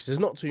here, because there's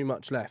not too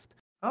much left.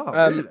 Oh,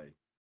 Um, really?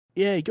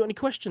 Yeah, you got any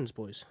questions,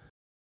 boys?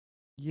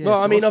 Yes,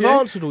 well, I mean, I've okay.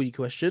 answered all your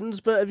questions,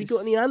 but have you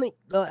got any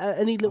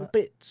any little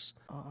bits?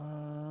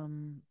 I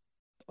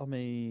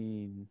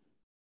mean,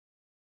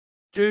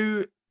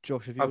 Do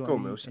Josh, have you Oh, got go on,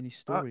 any, Mills. any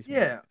stories? mate?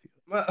 yeah. Have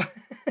well,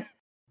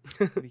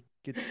 you got any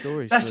good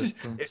stories That's for- just-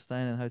 from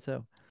staying in a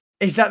hotel?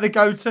 is that the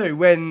go-to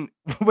when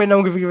I'm going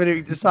to give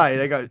anything to say?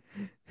 They go,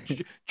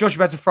 Josh,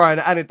 about to throw an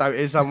anecdote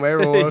here somewhere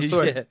or a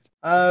story. Yeah.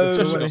 I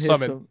Josh- Um, got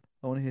something.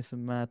 want to hear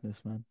some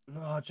madness, man.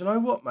 no, do you know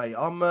what, mate?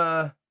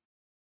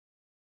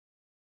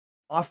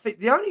 I think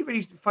the only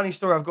really funny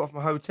story I've got from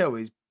a hotel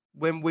is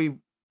when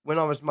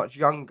I was much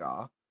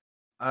younger.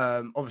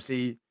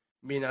 Obviously,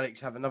 me and Alex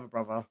have another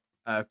brother,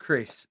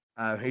 Chris,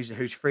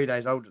 who's 3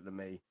 days older than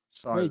me.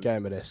 So Where are you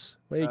going with this?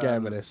 Where are you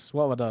going with this?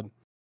 What have I done?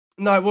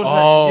 no, it wasn't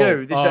Oh, actually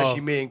you. This is oh.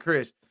 actually me and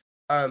Chris.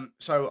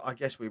 So I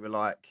guess we were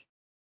like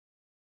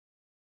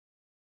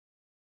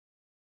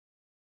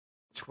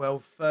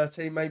 12,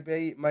 13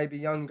 maybe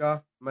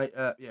younger.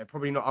 Yeah,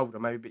 probably not older,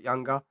 maybe a bit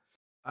younger.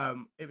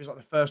 It was like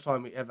the first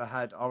time we ever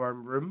had our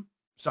own room.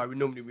 So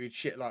we'd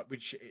shit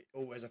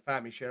all as a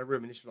family share a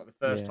room, and this was like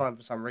the first Yeah. time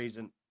for some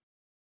reason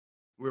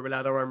we were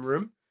allowed our own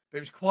room. But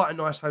it was quite a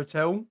nice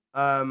hotel.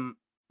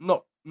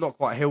 Not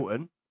quite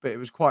Hilton, but it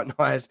was quite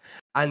nice.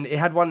 And it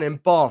had one of them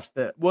baths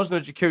that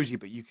wasn't a jacuzzi,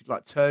 but you could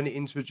like turn it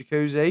into a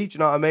jacuzzi. Do you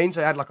know what I mean?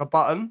 So it had like a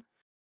button.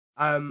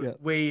 Yeah.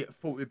 We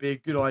thought it would be a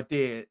good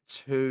idea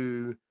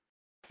to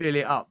fill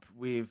it up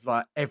with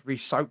like every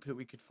soap that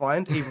we could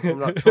find, even from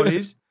like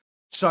trolleys.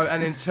 So,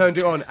 and then turned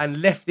it on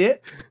and left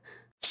it.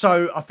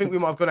 So I think we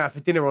might have gone out for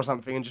dinner or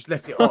something and just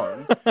left it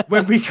on.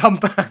 When we come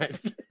back,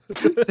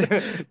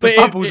 the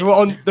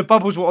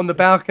bubbles were on the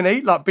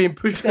balcony, like being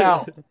pushed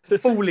out,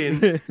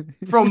 falling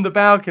from the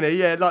balcony.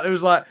 Yeah, like it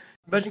was like,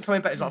 imagine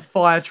coming back, it's like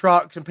fire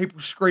trucks and people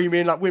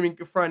screaming, like women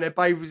throwing their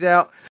babies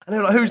out. And they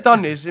were like, "Who's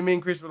done this?" And me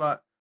and Chris were like,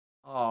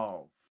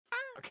 "Oh,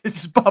 fuck,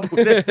 there's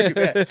bubbles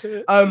everywhere."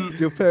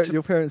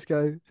 Your parents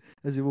go,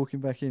 as you're walking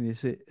back in,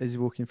 as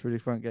you're walking through the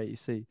front gate, you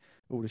see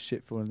all the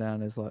shit falling down.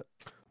 There's like,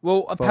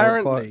 Well,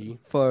 apparently,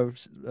 fire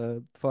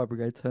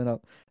brigade turn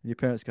up, and your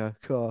parents go,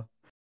 "God,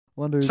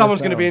 wonder who Someone's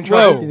left gonna that be on. in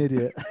trouble." Fucking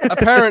idiot.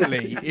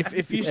 apparently,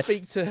 if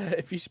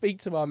you speak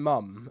to my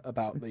mum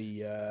about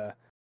the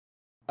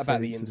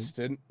incident.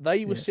 incident,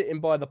 they were Yeah. sitting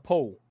by the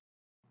pool,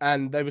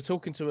 and they were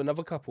talking to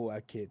another couple who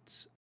had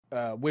kids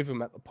with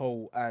them at the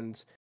pool,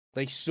 and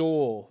they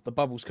saw the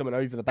bubbles coming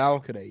over the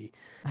balcony,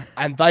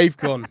 and they've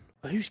gone,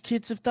 "Whose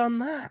kids have done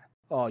that?"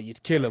 Oh,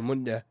 you'd kill them,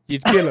 wouldn't you?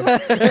 You'd kill them.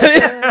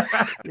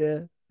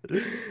 Yeah.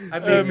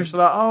 And me and Chris were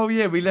like, "Oh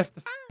yeah, we left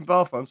the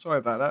bathroom. Sorry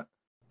about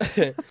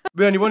that.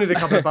 We only wanted a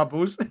couple of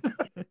bubbles."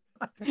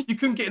 You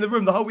couldn't get in the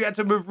room. We had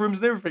to move rooms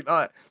and everything.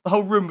 Like the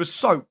whole room was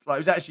soaked. Like it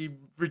was actually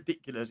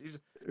ridiculous.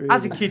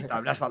 As a kid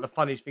though, that's like the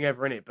funniest thing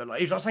ever in it. But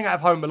like it was like something out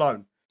of Home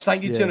Alone.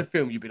 Something you'd see Yeah. on a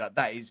film, you'd be like,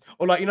 "That is,"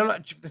 or like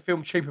like the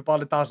film Cheaper by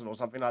the Dozen or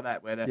something like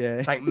that,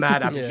 where something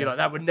mad happens. Yeah. You're like,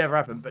 that would never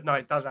happen, but no,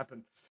 it does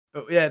happen.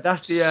 But yeah,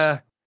 that's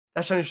the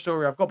only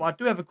story I've got. But I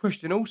do have a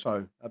question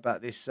also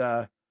about this.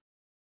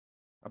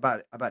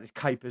 About this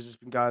capers that's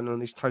been going on,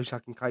 these toe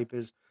sucking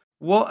capers.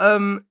 What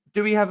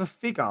do we have a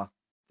figure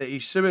that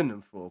he's suing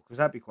them for? Because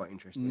that'd be quite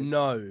interesting.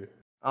 No.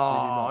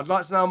 Oh, I'd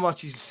like to know how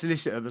much his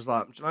solicitor was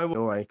like. Do you know what?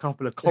 Oh, a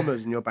couple of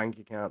commas in your bank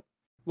account.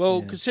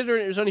 Well, Yeah.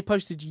 considering it was only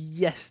posted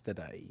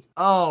yesterday,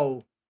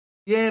 Oh,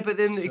 yeah, but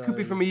then it could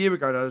be So- from a year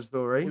ago. That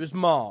story. it was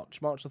March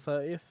the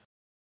 30th.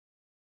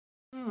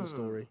 Hmm. The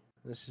story.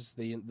 This is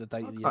the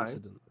date of the Okay.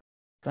 incident.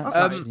 That's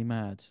Okay. actually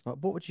mad. Like,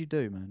 what would you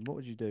do, man? What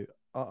would you do?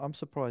 I'm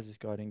surprised this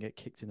guy didn't get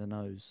kicked in the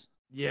nose.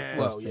 Yeah.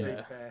 Well, to be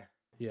yeah. fair.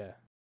 Yeah.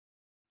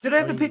 Did I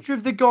have a mean- picture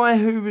of the guy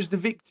who was the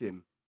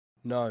victim?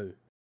 No.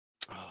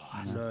 Oh,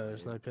 that's No,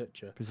 there's no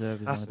picture. Preserve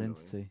his That's annoying.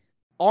 identity.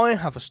 I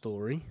have a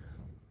story,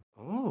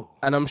 Oh.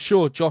 and I'm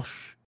sure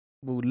Josh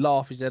will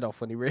laugh his head off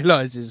when he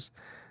realizes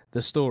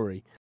the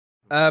story.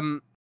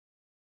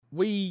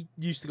 We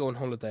used to go on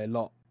holiday a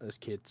lot as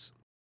kids,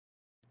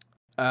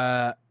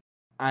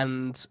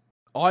 and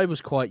I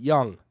was quite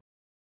young.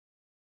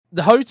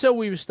 The hotel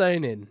we were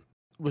staying in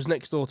was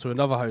next door to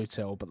another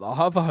hotel, but the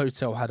other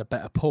hotel had a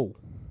better pool.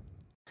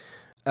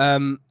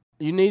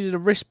 You needed a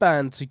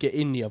wristband to get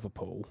in the other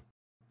pool,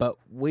 but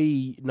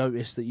we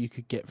noticed that you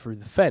could get through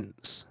the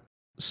fence.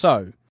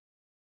 So,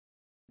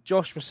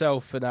 Josh,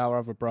 myself, and our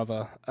other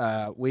brother,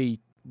 we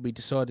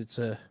decided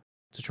to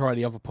try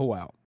the other pool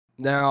out.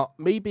 Now,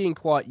 me being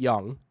quite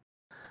young,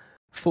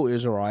 thought it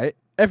was alright.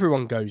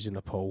 Everyone goes in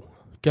the pool.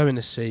 Go in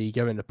the sea,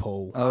 go in the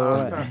pool.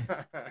 Oh, right.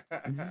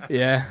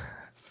 Yeah.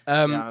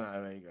 Yeah, I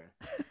know. There you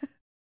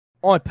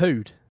go. I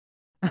pooed.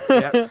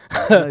 Yeah.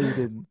 No, you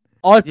didn't.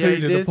 I Yeah, pooed he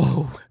in the did.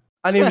 pool.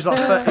 And he was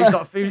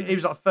like, he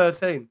was like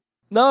 13.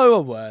 No, I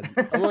weren't.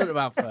 I wasn't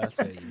about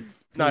 13.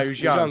 No, he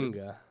was young.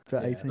 younger.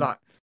 About Yeah. 18. Like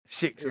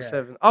 6 or Yeah.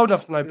 7. Old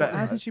enough to know better.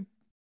 How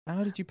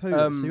though. did you poo?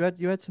 So Um,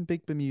 you had some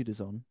big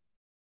Bermudas on.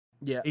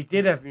 Yeah. He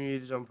did have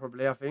Bermudas on,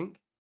 probably. I think.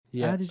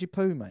 Yeah. How did you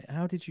poo, mate?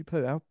 How did you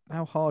poo?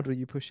 How hard were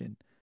you pushing?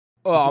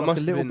 Oh, Was it I like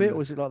must a little have bit, been... or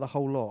was it like the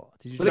whole lot?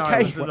 Did you Well, just the No,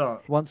 it case- was a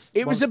lot. once It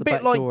was once a the bit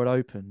back like- door had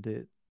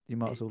opened, you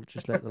might as well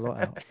just let the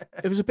lot out.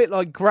 It was a bit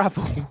like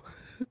gravel.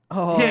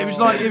 Oh, Yeah, it was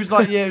like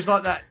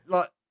that,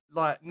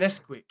 like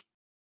Nesquik.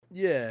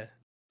 Yeah.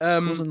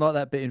 It wasn't like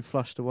that bit in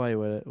Flushed Away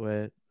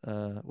where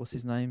what's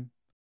his name?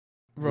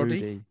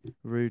 Roddy.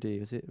 Rudy,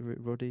 is it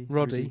Roddy?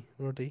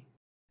 Roddy.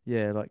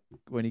 Yeah, like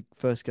when he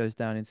first goes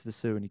down into the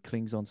sewer and he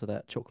clings onto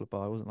that chocolate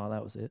bar. It wasn't like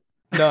that, was it?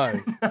 No.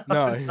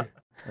 No.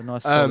 A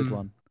nice solid Um,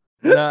 one.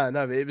 No,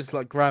 but it was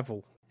like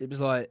gravel. It was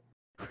like,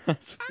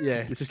 That's yeah,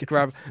 just disgusting.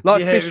 gravel. Like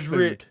Yeah, it fish was food.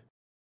 re-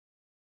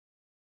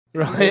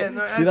 Right? Yeah,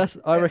 no,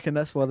 See, I reckon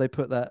that's why they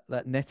put that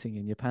netting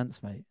in your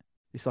pants, mate.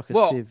 It's like a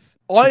Well, sieve.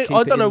 to I keep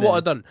it don't know in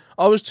what there. I done.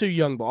 I was too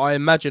young, but I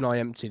imagine I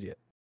emptied it.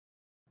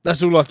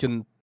 That's all I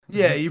can.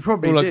 Yeah, you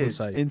probably all I did. can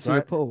say. into the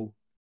right? pool.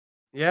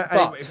 Yeah,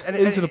 But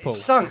into the pool.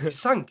 It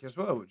sunk as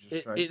well, which is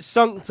strange. It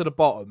sunk to the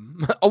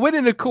bottom. I went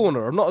in a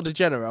corner. I'm not a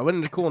degenerate. I went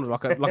in the corner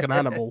like an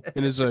animal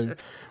in a zoo.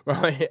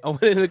 Right? I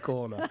went in the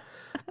corner.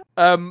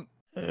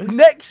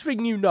 Next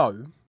thing you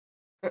know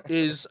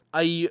is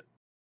a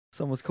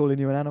Someone's calling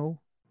you an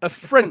animal.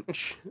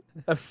 French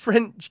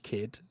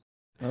kid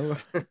Oh,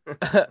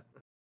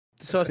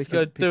 decides to Picking-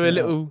 go do picking a it up.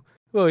 little.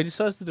 Well, he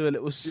decides to do a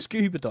little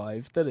scuba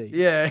dive, doesn't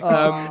he? Yeah.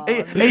 Oh,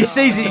 He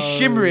sees it no.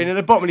 shimmering at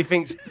the bottom and he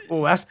thinks,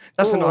 "Oh, that's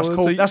a nice Oh,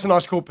 call. so- That's a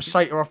nice call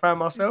Passator I found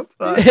myself."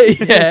 Like,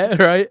 Yeah,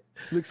 right.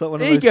 Looks like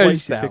one of He those goes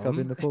weights you pick up down.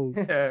 in the pool.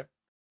 yeah.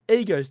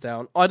 He goes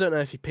down. I don't know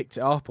if he picked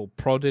it up or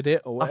prodded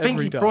it or I whatever.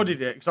 think he done.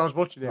 prodded it because I was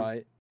watching him.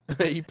 Right.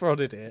 He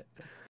prodded it.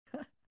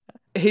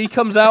 He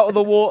comes out of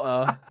the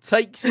water,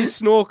 takes his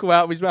snorkel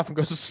out of his mouth and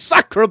goes,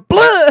 "Sacre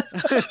bleu!"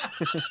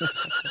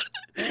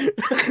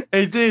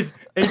 He did.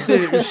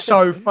 It was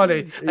so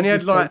funny, and he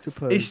had just like poked a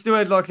poo. he still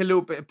had like a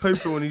little bit of poo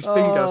on his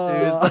finger. So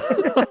he was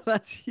Oh,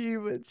 that's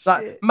human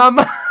like, shit.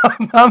 "Mama,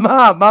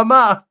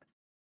 mama,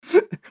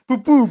 boo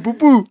boo boo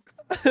boo."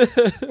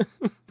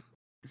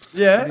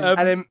 Yeah, Um,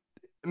 and then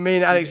me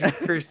and Alex and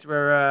Chris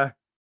were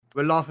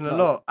laughing a No.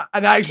 lot,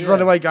 and Alex was Yeah.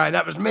 running away going,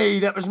 "That was me,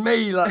 like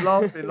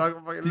laughing like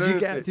a fucking Did you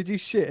lunatic." Did you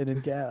shit and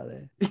then get out of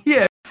there?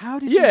 Yeah, How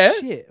did Yeah. you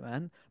shit,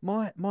 man?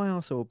 My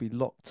arsehole will be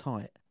locked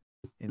tight.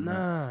 In that.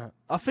 Nah.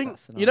 I think,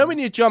 That you know scenario. when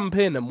you jump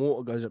in and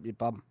water goes up your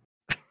bum?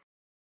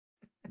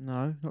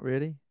 No, not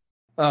really.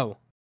 Oh.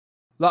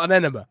 Like an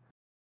enema.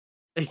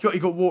 he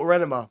got water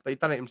enema, but he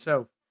done it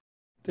himself.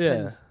 Yeah.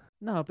 Depends.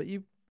 No, but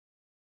you.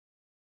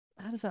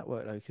 How does that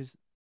work though? Because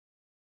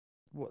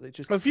what they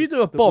just. Well, if you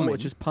do a the water bombing-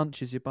 just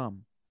punches your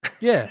bum.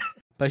 Yeah.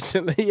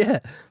 Basically, yeah.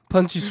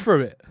 Punches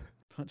through it.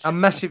 Punches A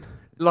massive,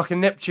 like a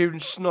Neptune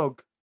snog.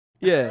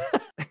 Yeah.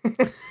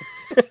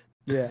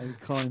 Yeah, and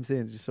climbs in,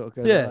 and just sort of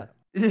goes. Yeah. Like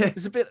Yeah,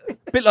 It's a bit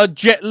like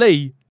Jet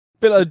Li.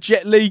 Bit like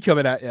Jet Li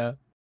coming at you.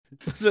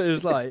 That's what it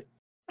was like.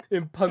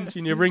 Him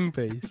punching your ring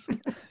piece.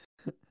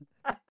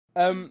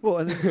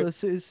 What? And then,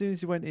 so as soon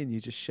as you went in, you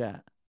just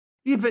shat.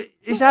 yeah, but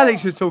it's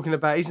Alex we're talking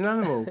about. He's an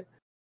animal.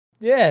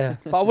 Yeah,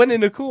 but I went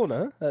in the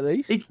corner at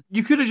least.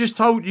 You could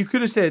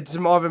have said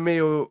to either me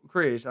or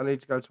Chris, "I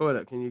need to go to the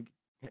toilet. Can you?"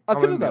 I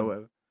come could with have me or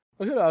done.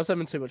 whatever?" I was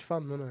having too much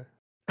fun, wasn't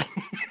I?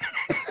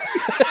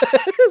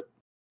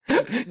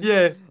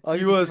 Yeah, I he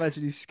can was. just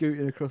imagine you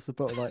scooting across the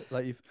bottom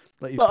like you've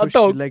Like a pushed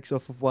your dog. legs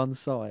off of one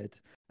side,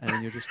 and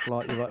then you're just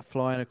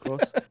flying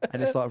across,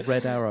 and it's like a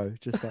red arrow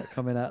just like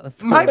coming out the.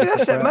 Maybe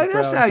that's it. brown- Maybe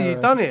that's brown how you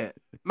arrow. done it.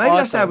 Maybe I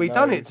that's how don't we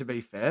done know. it. To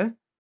be fair.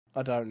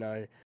 I don't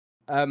know.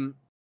 Yeah.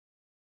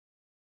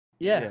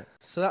 Yeah.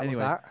 So that was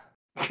Anyway.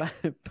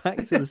 that. Back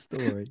to the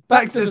story.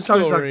 Back to the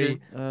Toe story.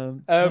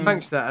 sucking. Tom,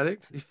 Thanks for that,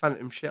 Alex. You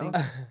phantom shit. Think-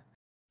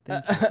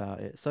 thinking about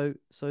it. So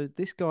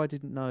this guy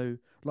didn't know,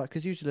 like,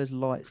 because usually there's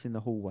lights in the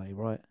hallway,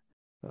 right?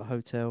 At a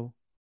hotel.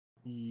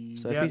 So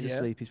if Yeah. he's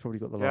asleep, he's probably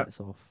got the Yeah. lights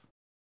off.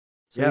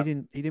 So Yeah.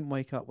 he didn't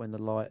wake up when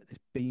this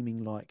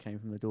beaming light came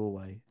from the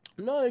doorway.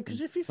 No,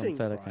 because if you Some think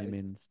fella right, came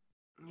in.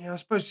 Yeah, I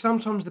suppose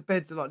sometimes the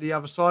beds are like the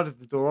other side of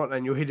the door, aren't they?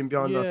 And you're hidden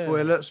behind Yeah, the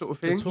toilet, sort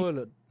of the thing.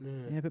 toilet. Yeah.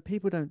 Yeah, but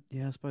people don't.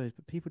 Yeah, I suppose,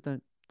 but people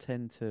don't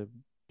tend to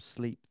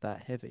sleep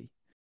that heavy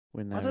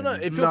when they're. I don't know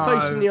in- if you're No.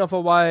 facing the other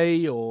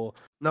way or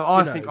No,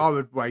 I you think know. I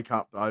would wake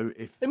up though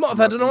if they might have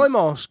had an someone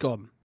eye mask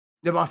on.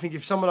 Yeah, but I think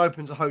if someone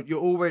opens a hotel,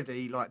 you're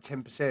already like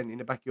 10% in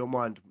the back of your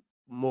mind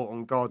more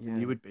on guard than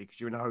Yeah. you would be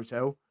because you're in a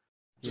hotel.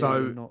 Yeah, So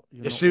you're as not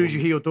soon as you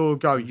on hear your door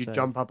go, you yourself.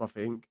 jump up. I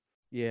think.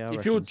 Yeah, I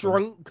If you're reckon so.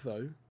 drunk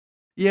though.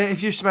 Yeah,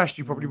 if you smashed,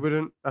 you probably Mm.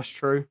 wouldn't. That's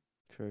true.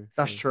 True.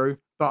 That's true.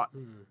 But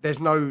Hmm. there's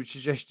no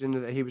suggestion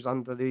that he was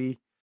under the.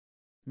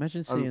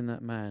 Imagine Um, seeing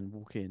that man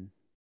walk in.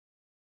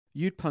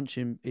 You'd punch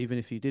him even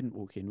if he didn't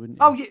walk in, wouldn't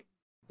you? Oh yeah, Just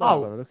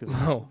oh, by the look of it.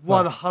 Oh,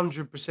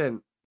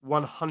 100%,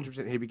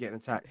 100%. He'd be getting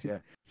attacked. Yeah,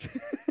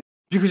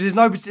 because there's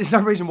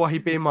no reason why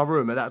he'd be in my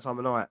room at that time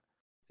of night.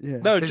 Yeah.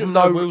 no, There's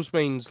no. no- Wills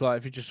means like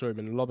if you just saw him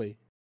in the lobby.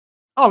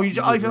 Oh, You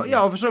would, wouldn't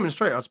yeah, you? if I saw him in the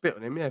street, I'd spit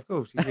on him. Yeah, of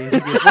course. He's a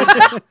hideous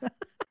monster.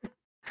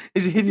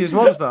 He's a hideous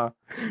monster.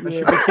 That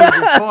should be killed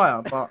with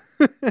fire, but.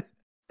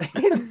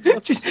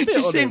 just spit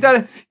on see him him.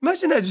 down.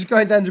 Imagine that, just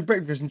going down to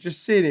breakfast and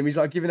just seeing him. He's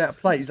like giving out a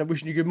plate. He's like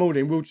wishing you good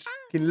morning. Will just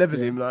fucking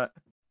levers him like,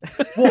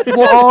 what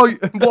are you?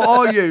 What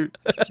are you?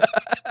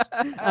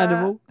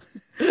 Animal.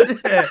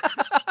 Yeah.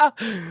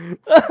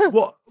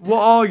 What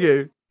are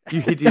you?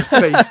 You hideous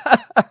beast.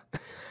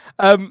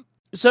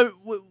 So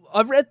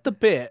I read the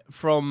bit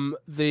from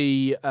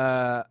the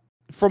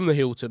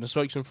Hilton, a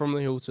spokesman from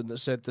the Hilton that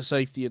said the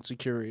safety and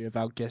security of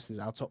our guests is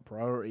our top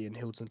priority, and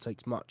Hilton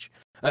takes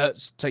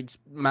takes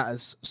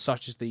matters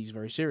such as these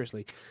very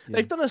seriously. Yeah.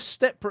 They've done a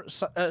separate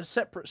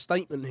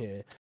statement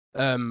here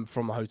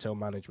from hotel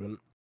management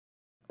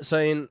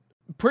saying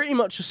pretty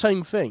much the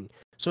same thing.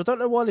 So I don't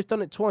know why they've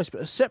done it twice, but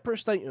a separate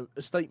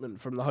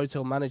statement from the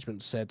hotel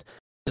management said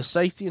the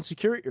safety and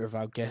security of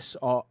our guests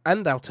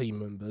and our team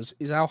members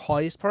is our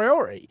highest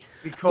priority.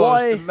 Because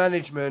Why- the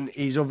management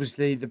is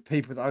obviously the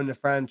people that own the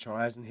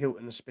franchise, and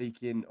Hilton are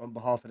speaking on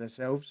behalf of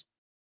themselves.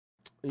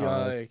 Yeah,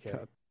 Oh, okay.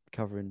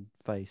 Covering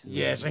face. and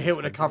Yeah, all so that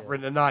Hilton are stuff. covering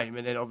the name,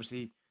 and then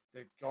obviously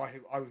the guy who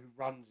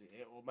runs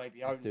it or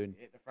maybe owns doing-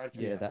 it, the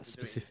franchise. Yeah, has that to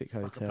do it specific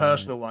like hotel. a yeah.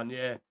 personal one.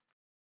 Yeah.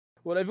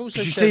 Well, they've also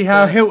Did you said see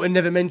how that- Hilton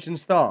never mentioned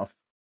staff?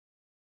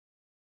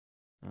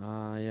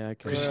 Ah, yeah, okay.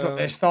 Because it's not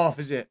their staff,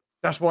 is it?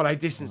 That's why they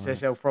distance Right.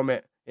 themselves from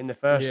it in the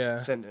first Yeah.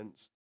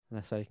 sentence. And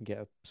that's how you can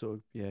get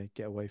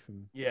get away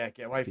from. Yeah,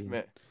 get away from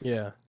it.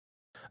 Yeah.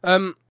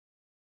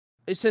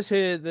 It says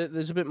here that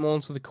there's a bit more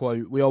onto the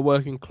quote. We are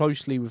working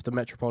closely with the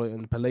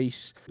Metropolitan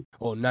Police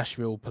or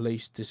Nashville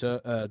Police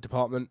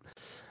Department,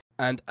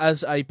 and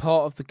as a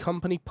part of the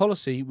company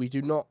policy, we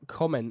do not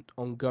comment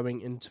on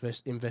going into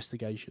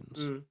investigations.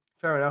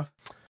 Fair enough.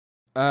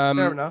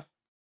 Fair enough.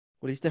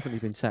 Well, he's definitely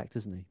been sacked,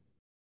 hasn't he?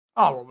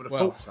 Oh, I would have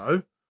Well- thought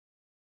so.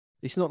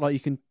 It's not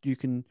like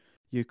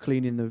you're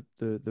cleaning the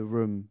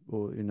room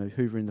or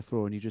hoovering the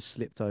floor and you just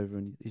slipped over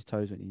and his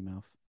toes went in your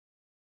mouth.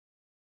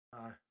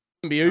 No.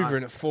 Be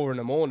hoovering at 4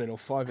 a.m. or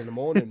 5 a.m,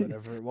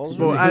 whenever it was.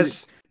 Well, you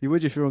as You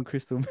would if you're on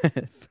crystal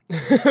meth.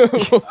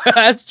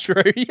 That's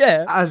true.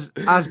 Yeah. as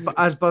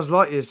Buzz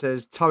Lightyear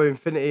says, to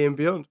infinity and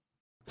beyond.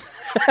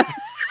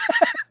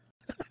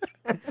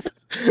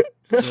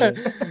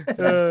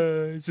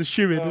 It's a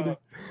shoe in,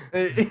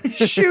 isn't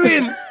Shoe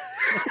in.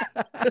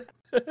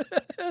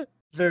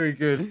 Very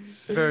good.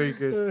 Very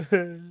good.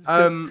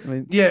 I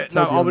mean, Yeah. to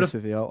No, be I would honest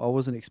have. with you, I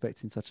wasn't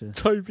expecting such a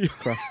To be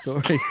crass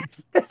story.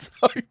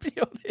 To be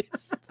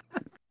honest.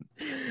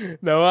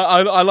 No,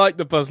 I like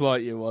the Buzz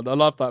Lightyear one. I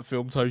love that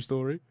film, Toy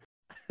Story.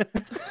 Do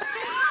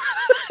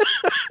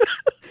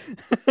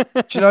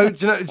you know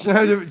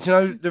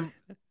the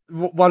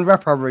one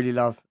rapper I really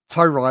love?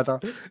 Toe Rider.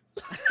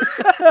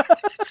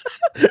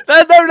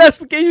 No, that's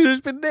the geezer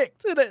who's been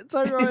nicked, isn't it?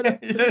 Toe Rider.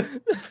 Yeah.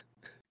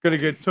 Gonna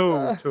get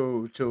two.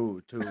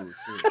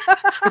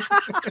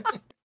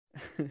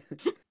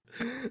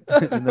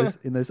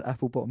 in those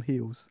apple bottom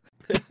heels.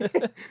 Do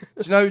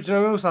you know what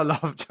else I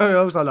love? Do you know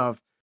what else I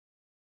love?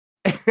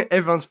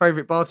 Everyone's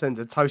favourite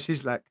bartender, Toe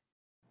Sislak.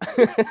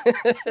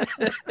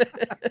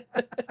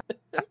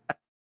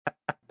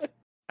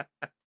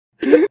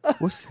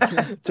 What's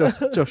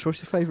Josh? What's your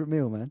favourite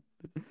meal, man?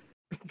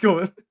 Go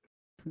on.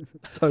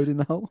 Toad in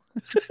the hole.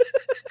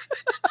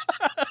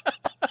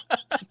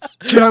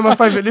 Do you know my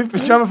favourite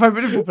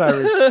Liverpool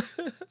player is?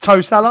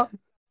 Toe Salah.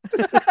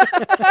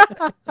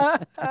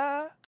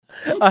 I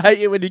hate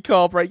it when your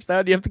car breaks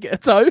down. You have to get a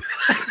tow.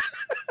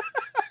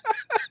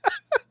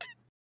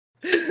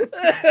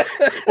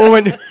 or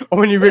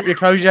when you rip your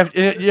clothes, you have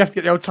to get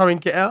the old towing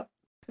kit out.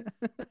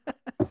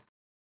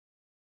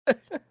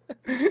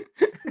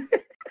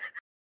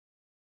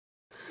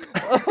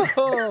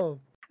 Oh.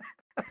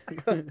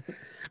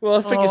 Well,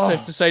 I think it's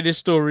safe to say this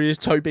story is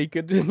Toby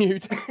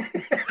continued.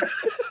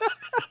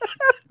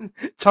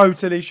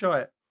 Totally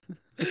shite.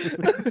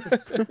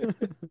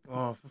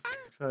 Oh, for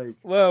fuck's sake.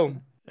 Well,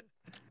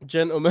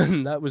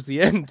 gentlemen, that was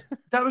the end.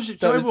 That was. Do you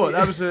That know was what?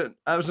 the-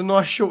 That was a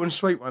nice, short and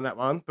sweet one. That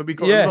one, but we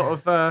got Yeah. a lot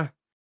of. There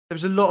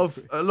was a lot of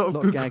Lot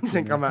of good gags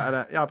content in come there. out of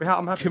that. Yeah,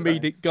 I'm happy. with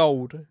that. Comedic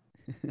gold.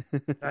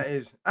 That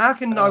is. How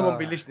can no one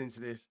be listening to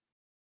this?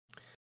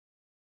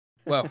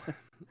 Well,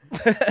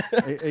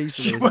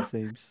 Easily as it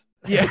seems.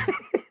 Yeah.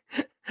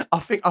 I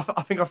think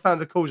I found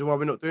the cause of why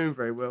we're not doing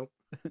very well.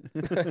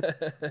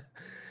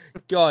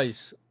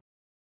 guys,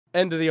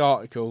 end of the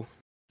article.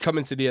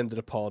 Coming to the end of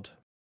the pod.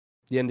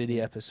 The end of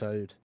the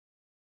episode.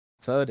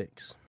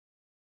 Verdicts.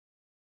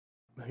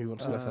 Who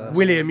wants to go first?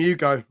 William, you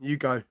go. You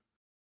go,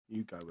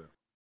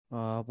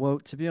 Will. Well,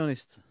 to be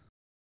honest,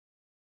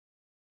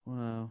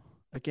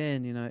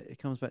 again, it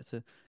comes back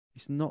to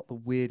it's not the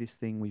weirdest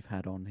thing we've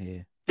had on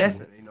here,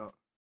 Definitely not.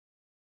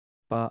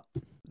 but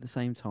at the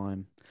same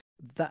time,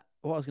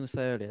 what I was going to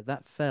say earlier,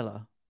 that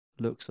fella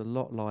looks a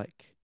lot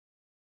like,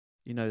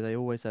 they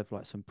always have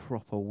like some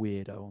proper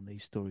weirdo on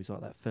these stories,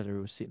 like that fella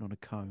who was sitting on a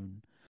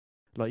cone.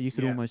 Like you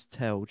could Yeah. almost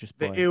tell just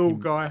The by ill him.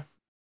 guy.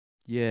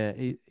 Yeah,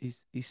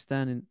 he's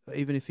standing.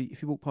 Even if you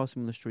walk past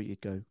him on the street,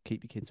 you'd go,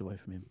 "Keep your kids away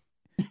from him."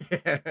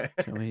 Yeah.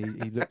 I mean,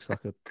 he looks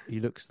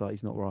like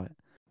he's not right.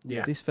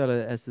 Yeah. This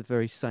fella has the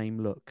very same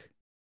look.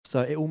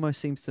 So it almost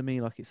seems to me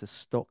like it's a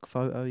stock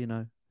photo,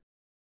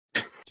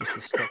 just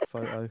a stock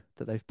photo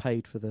that they've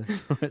paid for the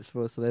rights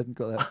for, so they haven't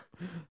got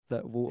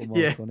that watermark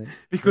Yeah. on it.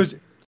 Because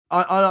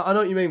I know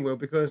what you mean, Will.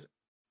 Because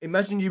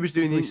imagine you was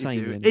doing the Very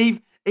interview, sane,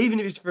 really. even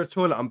if it's for a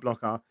toilet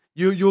unblocker,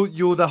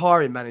 you're the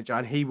hiring manager,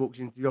 and he walks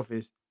into the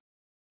office.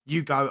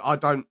 You go,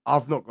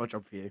 I've not got a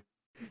job for you.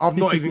 I've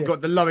not even Yeah.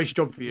 got the lowest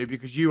job for you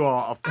because you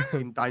are a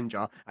fucking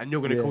danger, and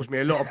you're going to Yeah. cause me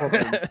a lot of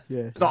problems.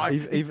 Yeah, Like,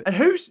 even, and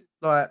who's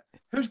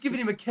giving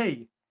him a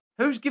key?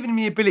 Who's giving him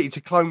the ability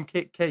to clone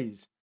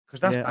keys? Because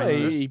that's Yeah,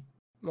 dangerous.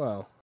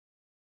 Well,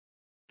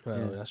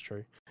 Yeah. that's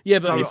true. Yeah,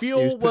 but So, if he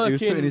you're was putting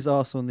working, his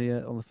ass on the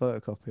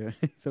photocopier.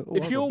 He thought, "Oh,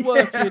 if hold you're on."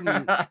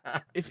 working,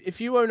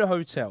 if you own a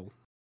hotel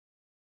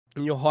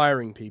and you're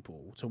hiring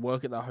people to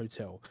work at that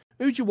hotel,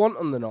 who do you want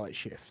on the night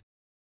shift?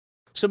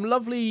 Some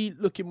lovely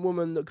looking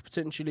woman that could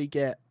potentially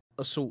get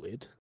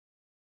assaulted,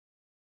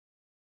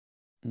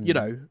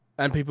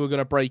 and people are going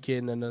to break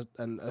in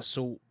and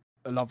assault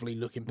a lovely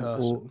looking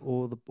person.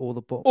 or the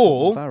bottom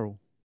Or- of the barrel.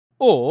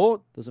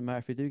 Or Doesn't matter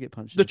if you do get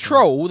punched. in the face.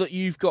 troll that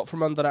you've got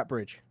from under that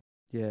bridge.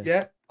 Yeah.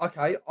 Yeah,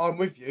 okay, I'm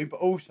with you, but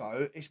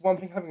also it's one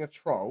thing having a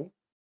troll,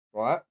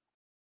 right?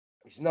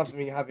 It's another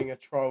thing having a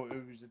troll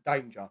who's a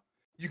danger.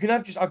 You can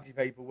have just ugly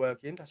people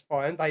working. That's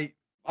fine.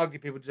 Ugly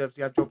people deserve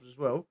to have jobs as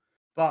well.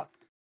 But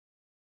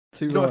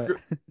Too not right.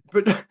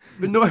 if you're,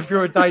 but not if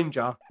you're a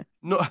danger.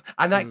 Not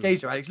and that Mm.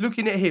 geezer, Alex,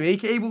 looking at him,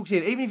 he walks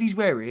in, even if he's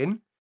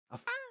wearing a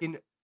fucking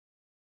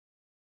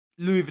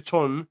Louis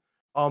Vuitton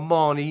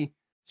Armani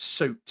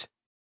suit.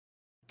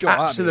 God, that'd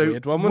be a Absolute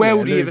weird one, wouldn't it? A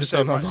worldly Louis of a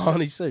suit. Vuitton Right, so-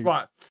 Armani suit.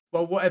 Right.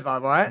 Well, whatever,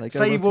 They right? go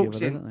Say he well walks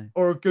together, in, don't they?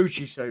 or a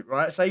Gucci suit,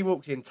 right? Say he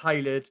walks in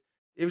tailored.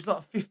 It was like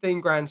a 15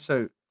 grand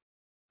suit.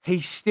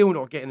 He's still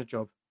not getting a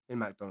job in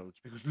McDonald's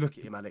because look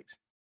at him, Alex.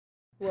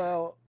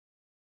 Well,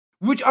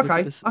 Would you, Look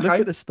okay, at Look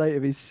at the state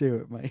of his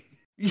suit, mate.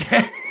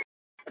 yeah.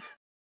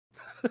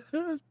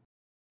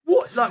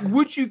 What, like,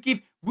 would you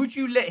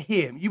let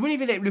him, you wouldn't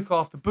even let him look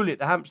after Bullet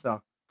the hamster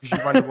because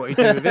you wonder what he'd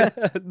do with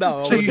it. no.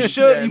 I So you wouldn't.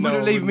 certainly Yeah, no,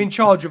 wouldn't I leave him in wouldn't.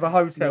 charge of a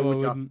hotel, No, I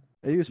would you? wouldn't.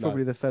 He was No.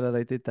 probably the fella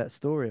they did that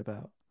story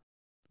about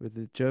with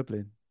the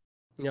gerbil.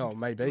 Yeah,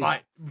 maybe.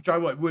 Mate, Joe,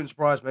 what, it wouldn't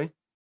surprise me.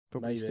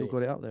 Probably still Maybe.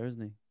 got it up there,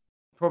 isn't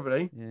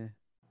Probably. he? Yeah. In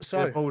a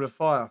So, ball of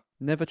fire.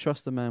 Never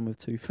trust a man with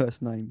two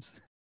first names.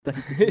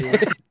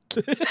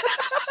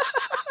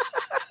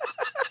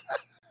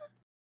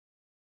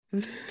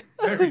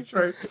 Very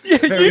true. yeah,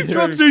 Very you've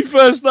got true. two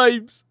first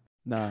names.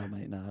 No,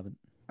 mate, no, I haven't.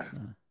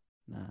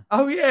 Nah.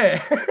 Oh,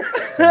 yeah.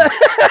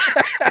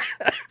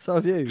 So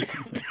have you.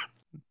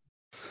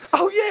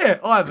 Oh, yeah.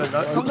 I haven't.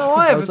 Oh, no,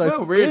 I I have was as like,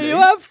 well, really. You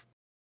have?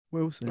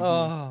 Wilson. yeah.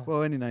 Oh.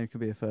 Well, any name could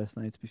be a first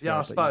name, to be fair. Yeah,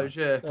 I but, you know, suppose,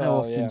 yeah. How Oh,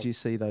 often yeah. do you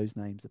see those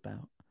names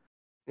about?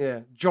 Yeah.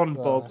 John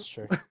Oh, Bob. that's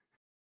true.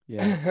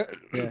 Yeah.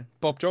 Yeah.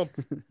 Bob John.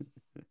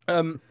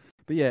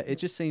 But yeah, it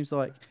just seems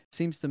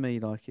to me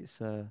like it's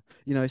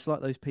it's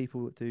like those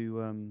people that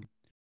do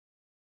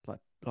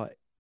like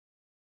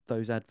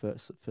those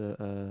adverts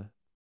for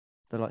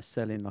they're like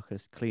selling like a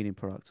cleaning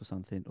product or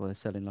something, or they're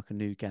selling like a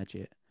new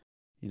gadget.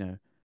 You know,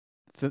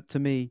 to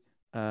me,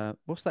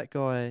 what's that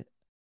guy?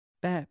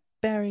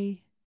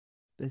 Barry.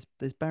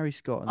 There's Barry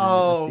Scott. And then that's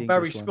Oh, the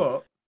Barry English one.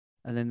 Scott.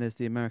 And then there's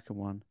the American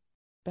one.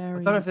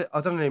 Barry. I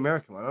don't know the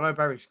American one. I know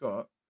Barry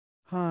Scott.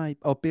 Hi.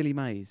 Oh, Billy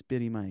Mays.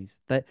 Billy Mays.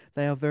 They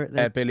are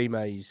they're Billy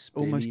Mays.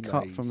 almost Billy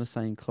cut from the Mays.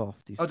 same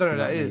cloth. I don't know who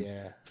that what I is. mean?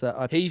 Yeah.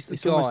 So He's the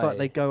it's almost like guy.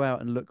 they go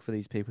out and look for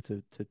these people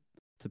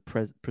to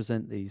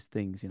present these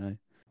things, you know.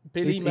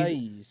 Billy He's-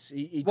 Mays.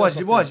 He Why does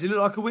does like he look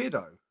like a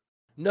weirdo?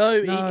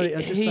 No, No, I'm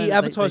just saying he that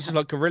advertises they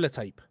like Gorilla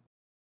Tape.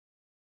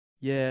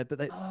 Yeah, but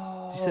they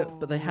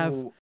have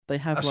Oh, they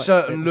have a like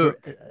certain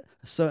look.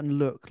 a certain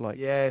look. Like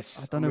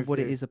Yes. I don't know what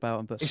it is about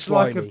them, but It's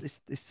like a, Slimy.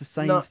 it's the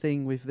same No.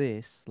 thing with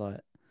this. Like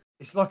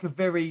it's like a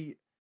very,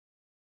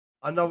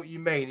 I know what you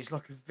mean. It's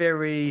like a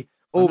very,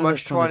 I know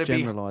almost that's kind trying of to be.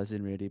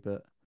 generalising, really,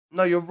 but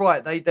No, you're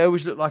right. They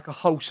always look like a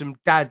wholesome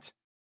dad,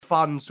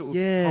 fun sort of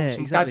yeah,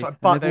 wholesome exactly. dad type.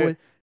 And But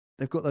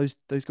they've got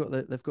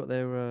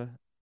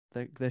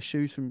their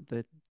shoes from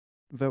their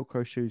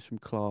Velcro shoes from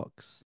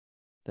Clark's.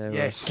 Their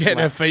Yes. Getting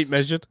her slacks- feet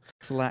measured.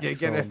 slacks yeah,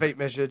 getting their on, feet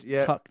measured.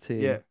 Yeah, tucked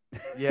in. yeah,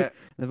 yeah.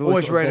 They've Always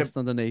always got a wearing a- vest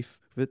underneath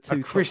with two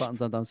top crisp-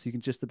 buttons undone, so you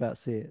can just about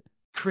see it.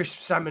 Crisp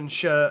salmon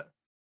shirt.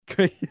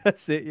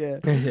 That's it. Yeah.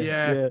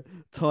 Yeah, Yeah.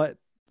 Tight,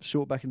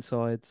 short back and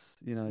sides.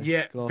 You know.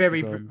 yeah. glasses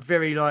Very,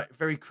 on.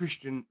 very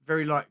Christian.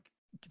 Very like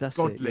That's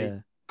godly.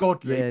 it.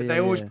 godly. Yeah, but yeah, they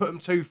always yeah. put them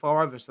too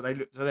far over, so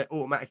they're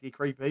automatically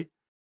creepy.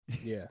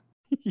 Yeah.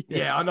 Yeah.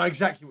 Yeah, I know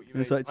exactly what you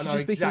mean. It's like, I could know you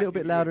just speak a exactly little bit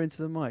what you mean. louder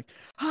into the mic?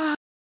 Hi,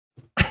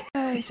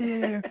 it's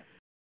here.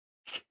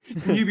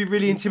 Can you be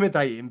really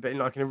intimidating, but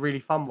in a really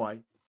fun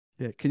way?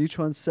 Yeah. Can you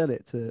try and sell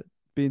it to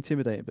be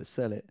intimidating, but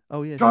sell it?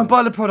 Oh yeah. Go and sure.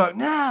 buy the product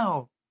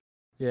now.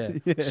 Yeah.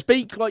 Yeah.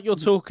 Speak like you're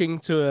talking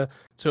to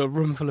a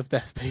room full of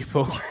deaf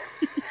people.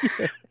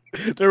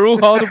 They're all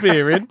hard of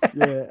hearing.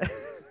 Yeah.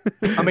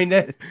 I mean,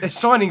 they're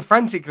signing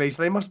frantically,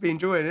 so they must be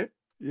enjoying it.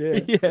 Yeah.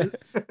 Yeah.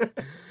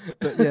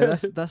 But yeah,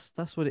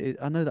 that's what it is.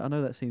 I know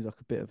that seems like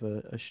a bit of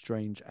a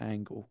strange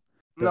angle.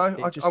 No,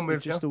 But I'm with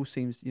it just all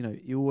seems,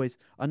 you always.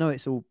 I know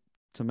it's all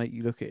to make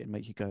you look at it and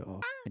make you go,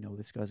 oh,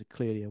 this guy's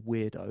clearly a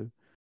weirdo.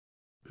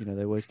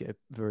 They always get a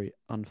very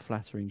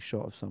unflattering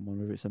shot of someone,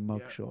 whether it's a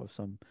mug Yeah. shot of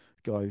some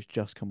guy who's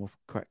just come off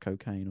crack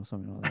cocaine or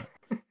something like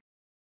that.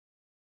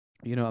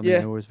 You know what I mean? Yeah.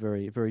 They're always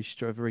very, very,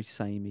 very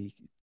samey.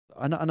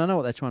 And I know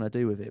what they're trying to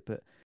do with it,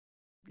 but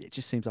it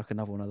just seems like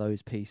another one of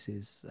those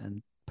pieces.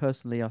 And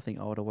personally, I think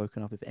I would have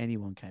woken up if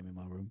anyone came in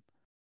my room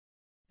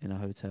in a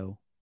hotel.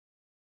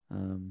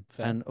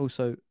 Fair. And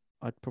also,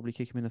 I'd probably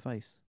kick him in the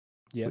face.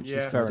 Yeah, which Yeah.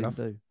 is what fair I didn't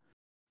enough. do.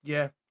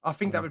 Yeah, I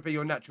think that Yeah. would be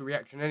your natural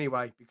reaction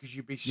anyway, because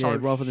you'd be so Yeah,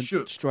 rather than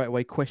shook. straight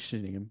away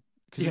questioning him.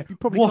 Because Yeah, you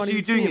probably what can't are you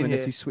even see doing him in unless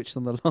here? he switched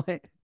on the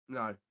light.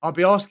 No, I'll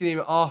be asking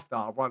him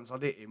after once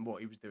I'd hit him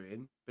what he was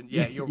doing. But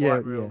yeah, you're Yeah,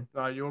 right, Will.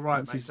 No, you're right,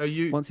 Once mate. he's- So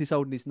you, Once he's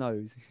holding his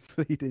nose, he's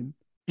bleeding.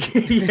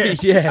 yeah,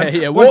 Yeah, And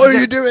yeah. once What are he's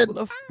you at- doing? What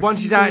the f- Once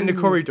he's out in the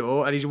doing?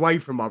 corridor and he's away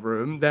from my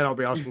room, then I'll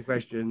be asking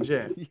questions.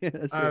 Yeah. Yeah,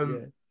 that's Um,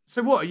 it.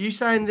 So what are you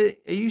saying?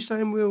 Are you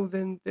saying, Will?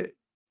 Then that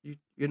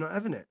you're not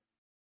having it?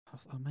 Yeah.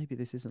 Oh, maybe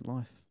this isn't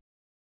life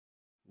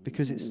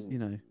because it's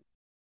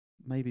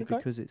maybe Okay.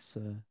 because it's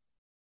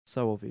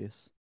so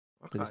obvious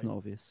that it's Okay. not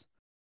obvious.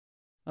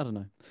 I don't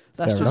know.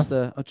 That's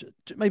Fair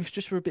just maybe it's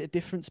just for a bit of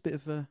difference, bit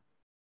of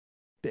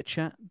Bit of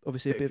chat,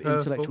 obviously a Bit bit of of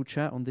intellectual curveball.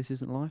 chat on This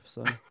Isn't Life,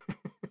 so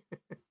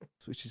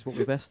which is what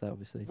we're best at,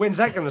 obviously. When's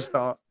that going to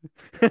start?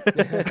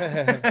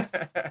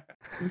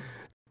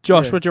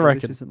 Josh, Yeah, what do you so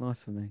reckon? This Isn't Life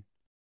for me.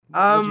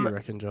 What do you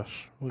reckon,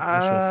 Josh? What's your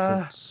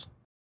thoughts?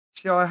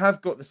 See, I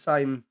have got the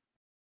same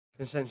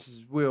consensus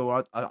as Will.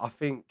 I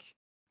think,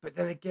 but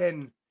then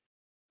again,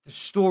 the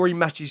story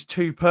matches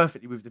too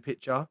perfectly with the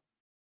picture.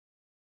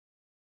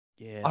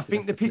 Yeah, I see,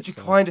 think that's the flip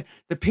picture side.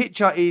 the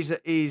picture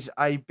is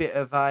a bit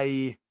of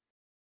a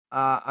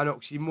an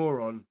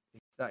oxymoron,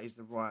 if that is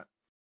the right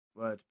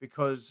word,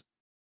 because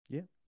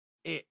Yeah.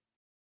 it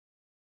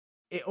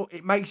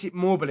makes it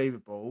more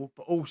believable,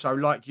 but also,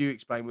 like you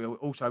explained, Will,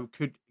 also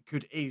could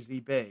easily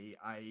be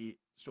a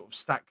sort of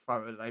stack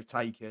photo that they've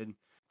taken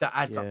that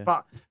adds Yeah.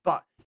 up.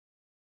 But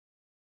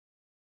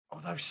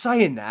although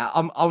saying that,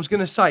 I was going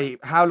to say,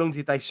 how long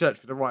did they search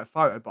for the right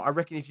photo? But I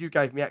reckon if you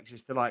gave me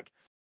access to like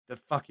the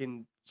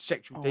fucking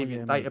sexual Oh, deviant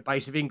yeah, mate.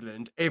 database of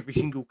England, every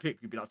single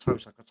clip would be like toe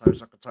sucker, toe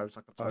sucker, toe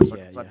sucker, toe Oh,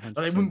 sucker, yeah, toe. yeah, Like,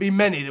 there wouldn't 100%. be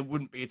many that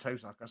wouldn't be a toe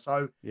sucker.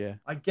 So Yeah.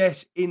 I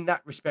guess in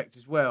that respect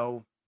as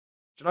well,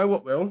 do you know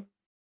what, Will?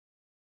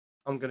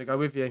 I'm going to go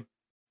with you.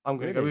 I'm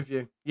going to go Really? with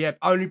you. Yeah,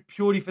 only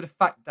purely for the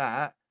fact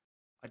that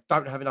I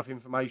don't have enough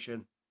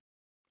information.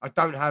 I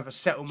don't have a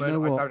settlement.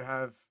 know I what? don't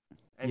have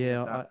any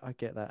of that. I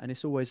get that, and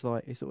it's always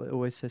like it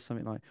always says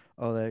something like,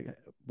 "Oh, they're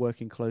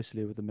working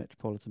closely with the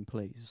Metropolitan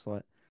Police." It's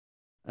like,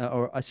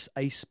 or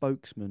a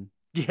spokesman,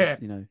 Yeah,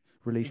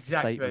 released a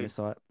exactly. statement. It's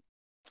like,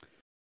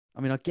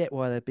 I mean, I get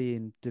why they're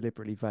being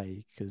deliberately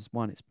vague because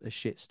one, it's a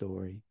shit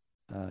story.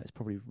 It's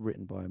probably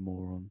written by a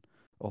moron,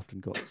 often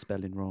got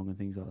spelling wrong and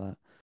things like that.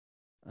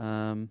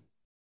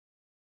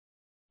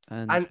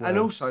 And what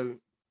else? Also, I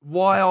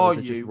why suppose are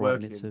they're just you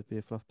writing working? it to be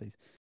a fluff piece.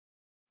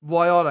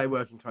 Why are they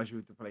working closely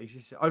with the police?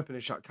 It's an open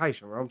and shut case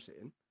from where I'm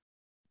sitting.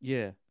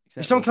 Yeah,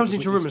 exactly. If someone I've got comes the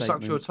into your room witness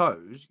and sucks your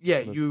statement toes, yeah,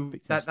 of the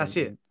victim's that's it.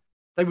 statement.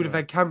 They would have Yeah.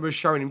 had cameras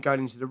showing him going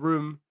into the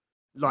room.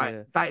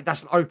 Like Yeah.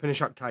 that's an open and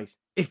shut case.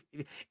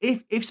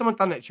 If someone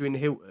done that to you in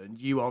Hilton,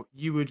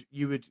 you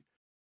would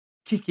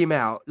kick him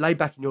out, lay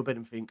back in your bed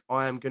and think,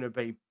 I am gonna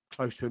be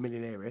close to a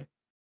millionaire here.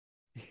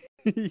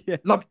 Yeah.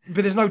 Like,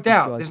 but there's no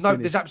doubt. guy's There's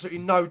finished. absolutely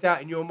no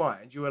doubt in your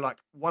mind. You were like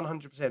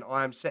 100%.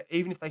 I am set.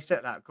 Even if they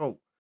set that call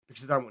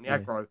because they don't want the Yeah.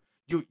 aggro,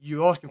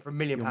 you're asking for £1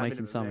 million You're minimum.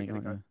 making They're something, gonna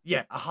aren't go, you?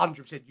 yeah,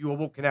 100%. You are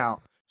walking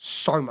out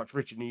so much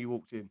richer than you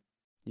walked in.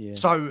 Yeah.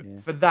 So yeah.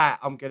 for that,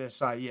 I'm gonna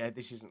say, yeah,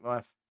 this isn't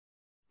life.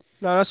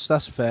 No,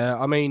 that's fair.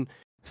 I mean,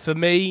 for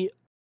me,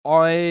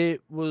 I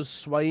was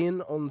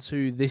swaying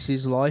onto This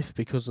Is Life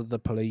because of the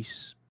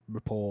police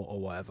report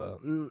or whatever.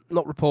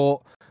 Not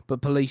report,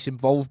 but police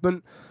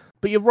involvement.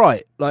 But you're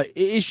right. Like, it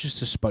is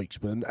just a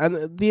spokesman. And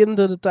at the end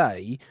of the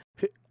day,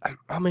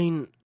 I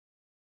mean,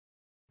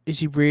 is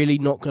he really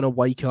not going to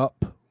wake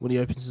up when he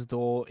opens the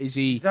door? Is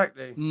he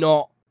Exactly.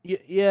 not?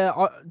 Yeah.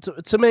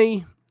 To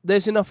me,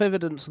 there's enough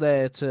evidence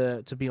there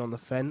to be on the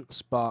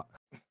fence, but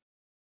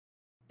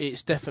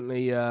it's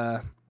definitely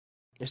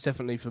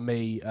for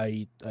me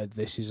a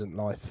This Isn't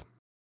Life.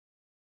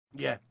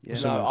 Yeah. Yeah.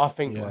 No, I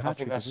think Yeah.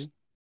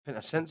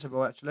 that's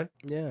sensible actually.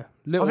 Yeah,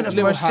 I think that's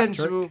the little most hat-trick.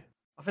 sensible.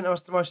 I think that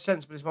was the most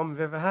sensiblest one we've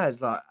ever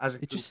had. Like as a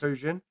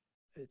conclusion.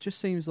 It just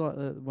seems like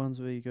the ones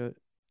where you go,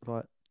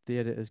 like the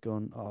editor's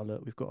gone. Oh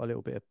look, we've got a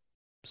little bit of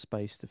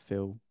space to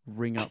fill.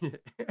 Ring up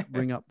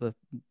the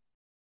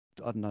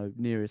I don't know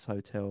nearest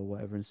hotel or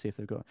whatever, and see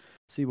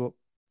what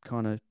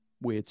kind of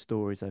weird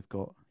stories they've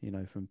got.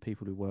 From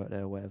people who work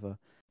there or whatever. And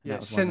Yeah, that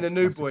was one send that the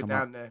new must have boy come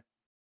down up. there.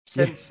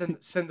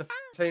 Send the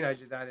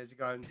teenager down there to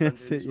go and do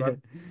That's this it,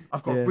 one. yeah.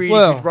 I've got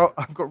Yeah.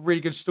 I've got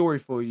really good story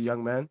for you,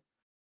 young man.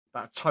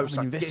 About a toe I'm an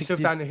sucker. Get yourself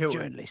investigative down the hill.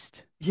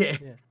 journalist. Yeah.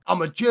 Yeah.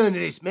 I'm a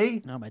journalist,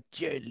 me. I'm a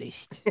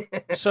journalist.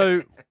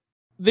 So,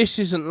 This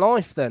Isn't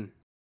Life then.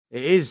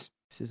 It is.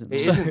 This isn't. It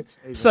life. isn't.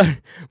 even. So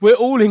we're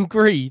all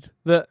agreed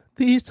that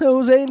these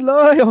toes ain't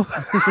loyal.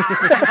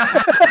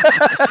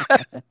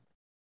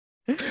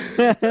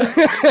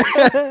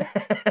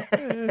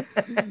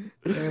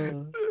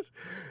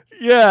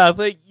 Yeah, I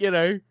think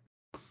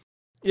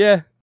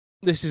Yeah,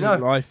 This Isn't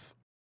No. Life.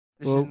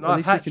 This Well, isn't at life.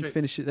 least we can Hat-trick.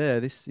 finish it there.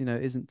 This,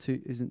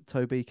 isn't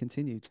to be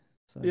continued.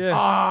 So. Yeah,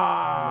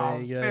 Ah,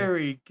 There you go.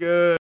 very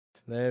good.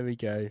 there we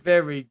go.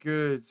 Very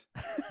good.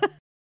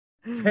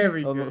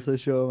 Very I'm good. not so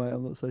sure, mate.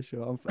 I'm not so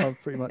sure. I'm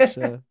pretty much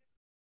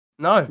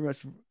No. pretty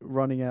much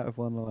running out of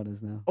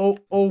one-liners now.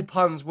 All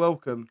puns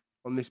welcome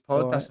on this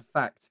pod. All That's a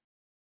fact.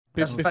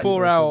 Be- That's a fact.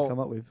 before That's what I've our come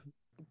up with.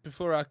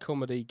 before our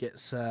comedy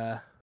gets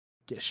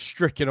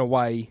stricken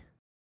away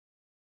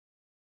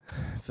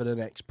for the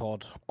next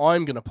pod,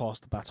 I'm gonna pass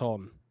the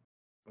baton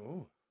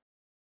Oh.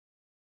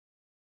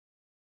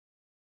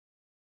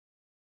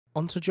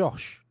 on to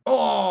Josh.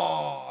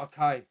 Oh,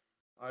 okay.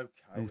 Okay.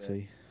 We'll then.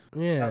 see.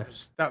 Yeah,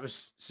 That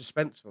was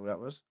suspenseful. That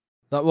was.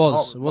 that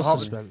was My heart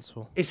was-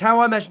 suspenseful. It's how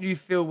I imagine you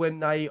feel when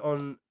they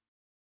on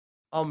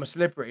I'm a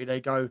Celebrity. They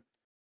go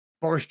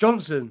Boris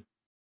Johnson.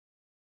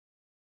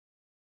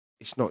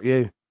 It's not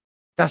you.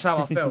 That's how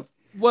I felt.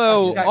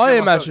 Well, exactly I how I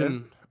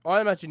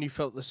felt imagine you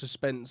felt the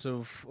suspense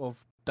of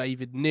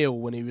David Neal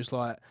when he was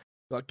like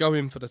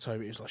going for the toe.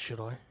 He was like, should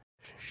I?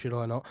 should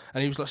I not?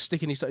 And he was like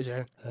sticking his toes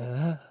there.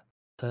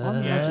 I'm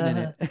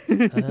imagining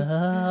it.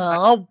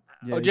 Oh,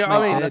 Yeah, do you know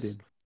what I mean? he's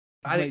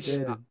Alex,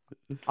 dead.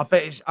 I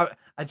bet it's. And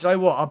do you know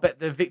what? I bet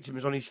the victim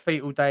was on his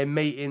feet all day in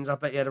meetings. I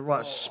bet he had a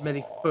right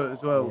smelly foot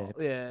as well.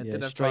 Yeah. yeah,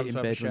 didn't have straight time in to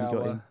have a bed when he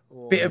got shower. in.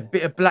 or-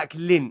 Bit of black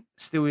lint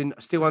still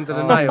under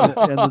the Oh. nail.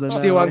 Under the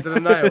Still nail. under the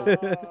nail.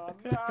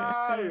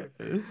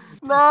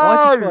 No,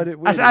 I just find it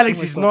weird. That's It's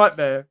Alex's almost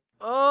nightmare.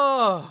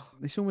 Oh,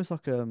 It's almost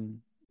like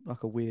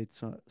a weird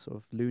sort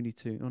of Looney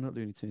Tune, or not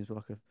Looney Tunes,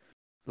 but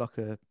like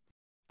a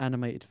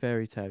animated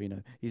fairy tale. You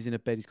know, he's in a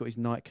bed, he's got his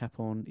nightcap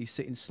on, he's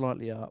sitting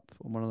slightly up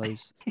on one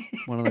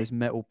of those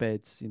metal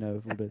beds. You know,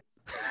 of all the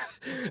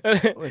yeah,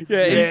 he's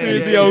doing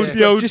yeah, the old, yeah.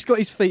 the old. just got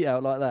his feet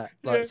out like that,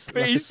 like, Yeah,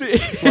 but he's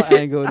slight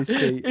angle on his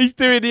feet. he's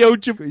doing the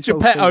old Got his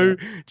whole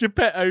feet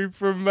Geppetto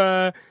from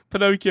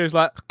Pinocchio's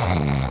like.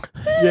 Yeah.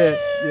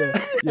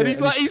 And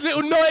he's like his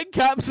little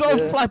nightcap sort of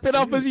Yeah. flapping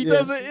up as he Yeah.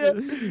 does it.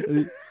 Yeah.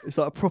 And it's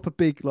like a proper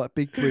big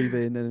breathe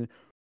in and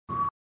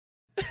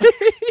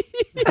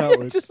Yeah,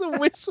 Outwards. just a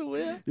whistle,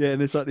 yeah. yeah,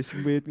 and it's like this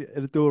weird.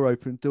 And the door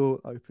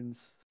opens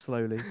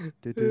slowly.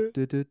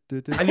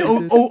 And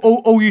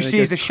all you And it see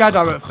is goes- the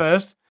shadow at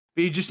first.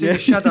 But you just see Yeah. the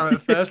shadow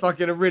at first, like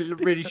in a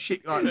really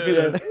shit like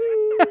villain.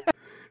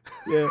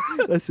 Yeah,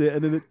 that's it.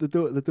 And then the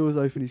door's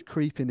open. He's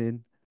creeping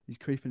in,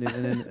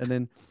 and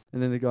then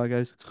the guy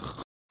goes,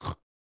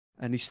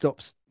 and he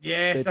stops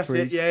Yes, Dead that's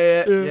freeze.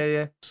 it.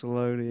 Yeah.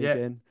 slowly Yeah.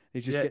 again.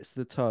 He just Yeah. gets to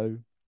the toe.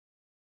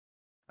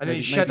 And then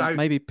his maybe, shadow.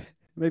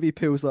 maybe he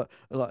peels like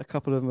a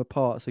couple of them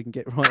apart so he can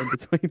get right in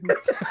between.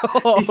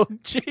 Oh,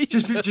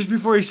 Jesus. just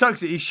before he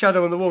sucks it, his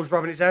shadow on the wall's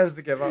rubbing his hands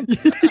together.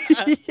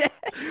 yeah.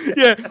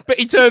 Yeah, but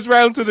he turns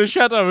round to the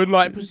shadow and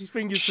like puts his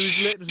fingers to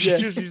his lips and Yeah.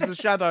 just uses the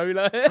shadow.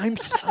 Like.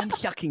 I'm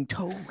sucking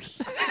toes.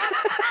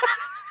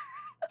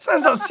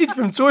 Sounds like Sid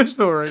from Toy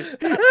Story.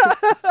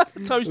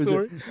 Toe Was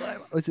Story.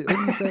 Was it when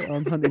you say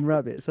I'm hunting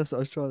rabbits? That's what I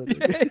was trying to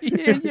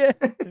do. Yeah.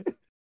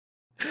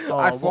 Oh,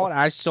 I thought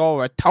I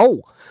saw a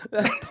toe.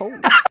 Toe.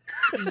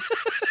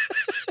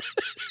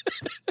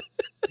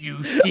 You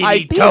I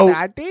silly did. toe.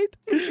 I did.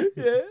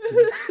 Yeah.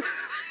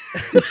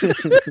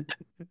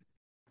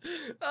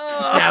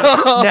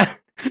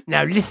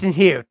 Now listen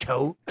here,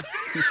 toe.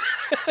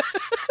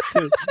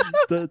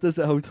 Does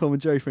that whole Tom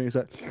and Jerry thing? It's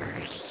like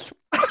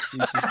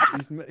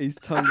his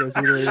tongue goes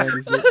all the way around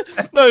his lips.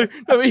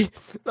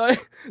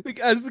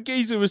 As the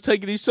geezer was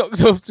taking his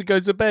socks off to go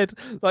to bed,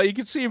 like you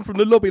could see him from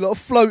the lobby, like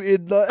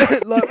floating, like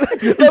with like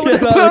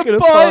a a pie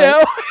pie.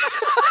 out.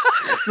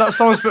 Like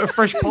someone's put a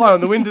fresh pie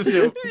on the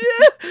windowsill.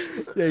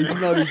 Yeah, his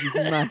nose is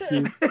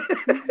massive.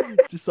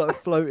 Just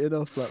like floating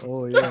off, like,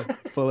 oh yeah,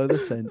 follow the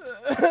scent.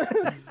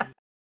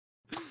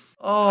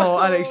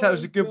 Oh, Alex, that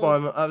was a good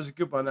God. one. That was a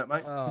good one, that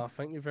mate. Oh,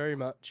 thank you very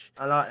much.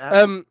 I like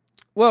that.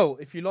 Well,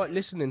 if you like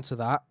listening to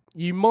that,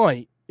 you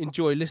might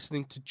enjoy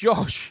listening to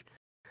Josh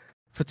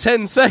for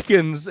 10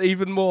 seconds,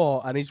 even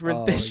more, and his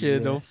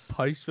rendition of yes.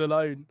 Post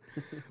Malone,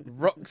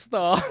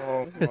 Rockstar.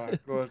 Oh my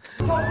god.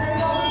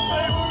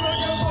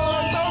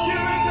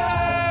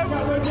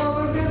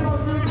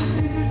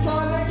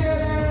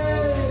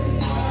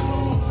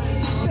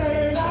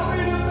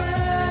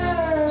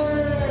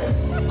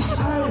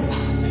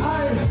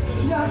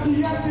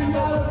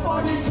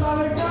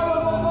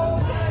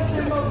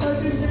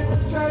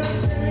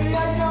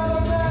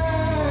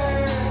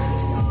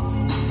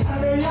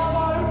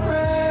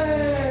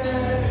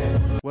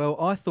 Well,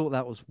 I thought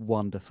that was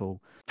wonderful.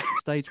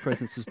 Stage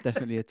presence was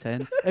definitely a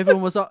 10.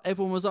 Everyone was up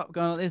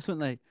going like this, weren't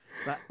they?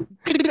 Like...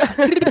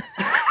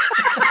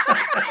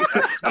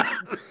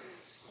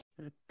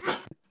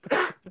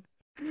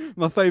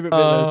 My favourite bit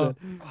was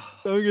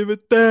don't give a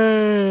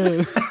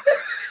damn.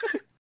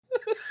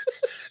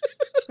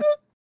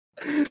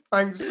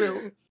 Thanks,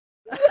 Bill.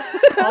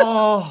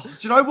 Oh, do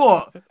you know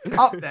what?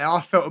 Up there, I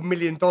felt $1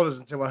 million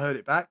until I heard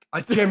it back. I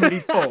generally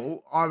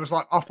thought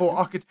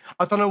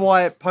I don't know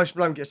why Post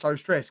Malone gets so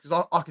stressed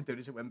because I could do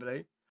this at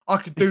Wembley. I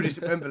could do this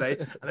at Wembley.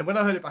 And then when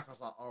I heard it back, I was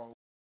like, oh,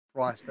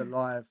 Christ,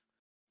 alive.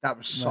 That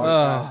was so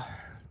bad.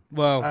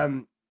 Well,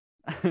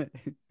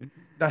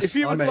 That's if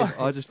you would like-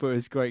 I just thought it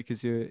was great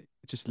because you're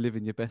just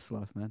living your best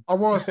life, man.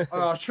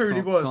 I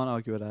truly was. Can't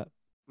argue with that.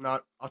 No,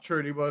 I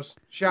truly was.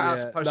 Shout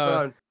out to Yeah, Post no.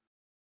 Malone.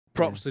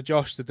 props to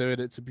Josh for doing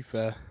it, to be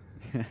fair.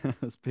 Yeah,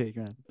 that was big,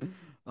 man.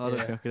 I don't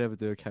Yeah. think I could ever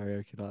do a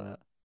karaoke like that.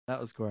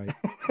 That was great.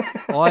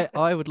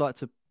 I would like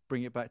to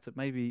bring it back to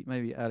maybe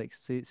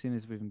Alex, seeing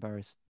as we've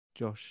embarrassed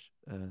Josh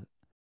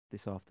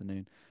this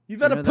afternoon.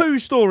 You've had You a know that- poo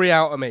story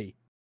out of me.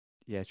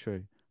 Yeah,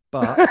 true.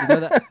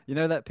 But you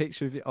know that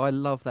picture of you. I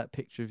love that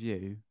picture of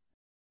you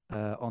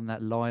on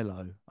that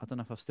Lilo. I don't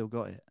know if I've still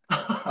got it.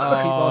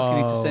 I keep asking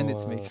you to send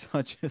it to me because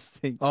I just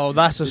think. Oh,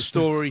 that's a It's the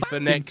story for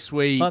fucking next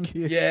week. funniest-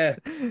 Yeah,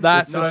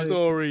 That's No. a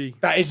story.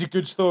 that is a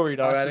good story,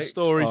 though, That's Alex. a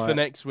story for Alright.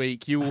 next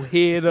week. You will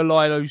hear the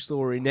Lilo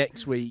story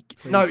next week.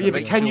 No, Please yeah,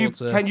 don't but can you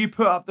sure to- can you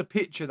put up the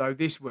picture though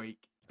this week?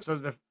 So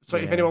if Yeah,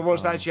 anyone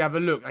wants to oh. actually have a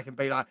look, they can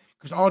be like,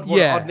 because I'd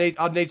Yeah. I'd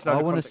need to know I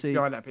the wanna context see-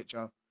 behind that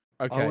picture.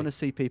 Okay. I want to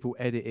see people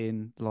edit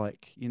in,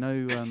 like, yeah,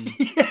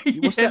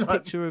 what's yeah, that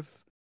like- picture of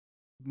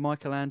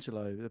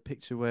Michelangelo, the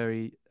picture where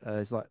he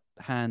is like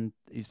his Where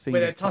they're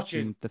fingers touching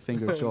touching. the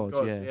finger of Oh, George.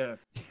 God, Yeah. yeah.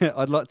 Yeah,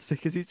 I'd like to see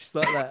because he's just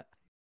like that.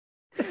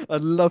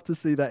 I'd love to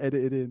see that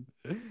edited in.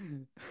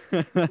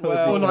 That would be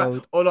Well-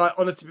 gold. Or like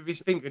on the tip of his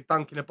finger,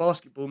 dunking a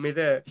basketball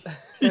mid-air.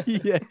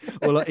 Yeah,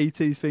 or like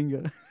ET's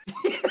finger.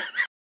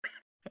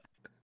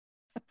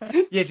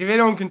 Yes, if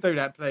anyone can do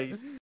that,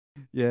 please.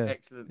 Yeah.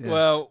 Excellent. Yeah.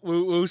 Well,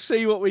 we'll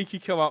see what we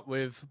could come up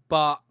with,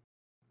 but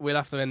we'll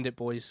have to end it,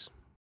 boys.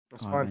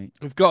 That's All right, fine. mate.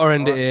 We've got to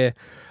end it Alright. here.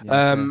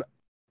 Yeah,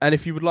 And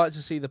if you would like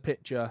to see the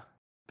picture,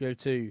 go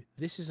to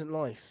This Isn't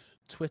Life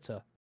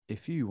Twitter.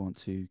 if you want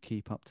to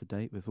keep up to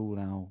date with all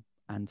our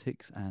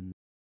antics and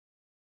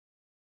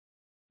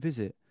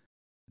visit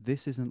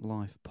This Isn't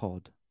Life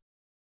Pod.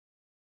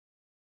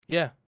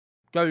 Yeah.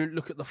 Go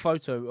look at the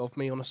photo of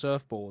me on a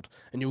surfboard,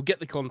 and you'll get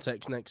the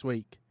context next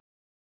week.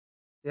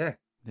 Yeah.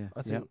 Yeah,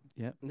 I think-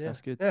 yeah, yeah. that's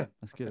good. Yeah.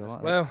 That's good. I like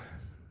that. Well,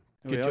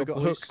 There we good are, job, got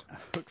boys.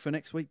 hook for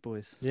next week,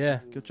 boys.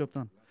 Yeah. Good job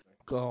done.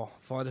 Oh,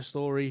 find a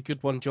story.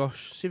 Good one,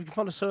 Josh. See if you can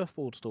find a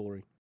surfboard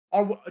story.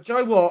 Do you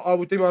know what? I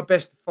will do my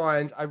best to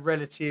find a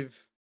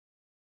relative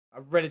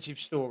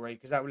story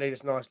because that will lead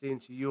us nicely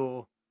into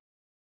your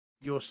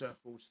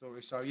surfboard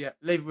story. So yeah,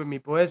 leave it with me,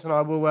 boys, and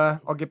I will.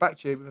 I'll get back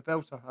to you with a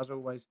belter as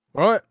always.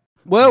 All right.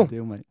 Well,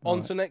 Deal, mate. on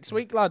Alright. to next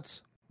week,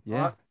 lads. Yeah,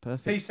 Alright.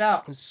 perfect. Peace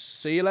out.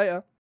 See you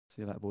later.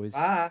 See you later, boys.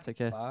 Bye. Take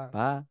care. Bye.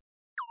 Bye.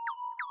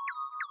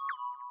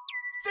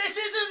 This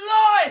isn't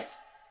life.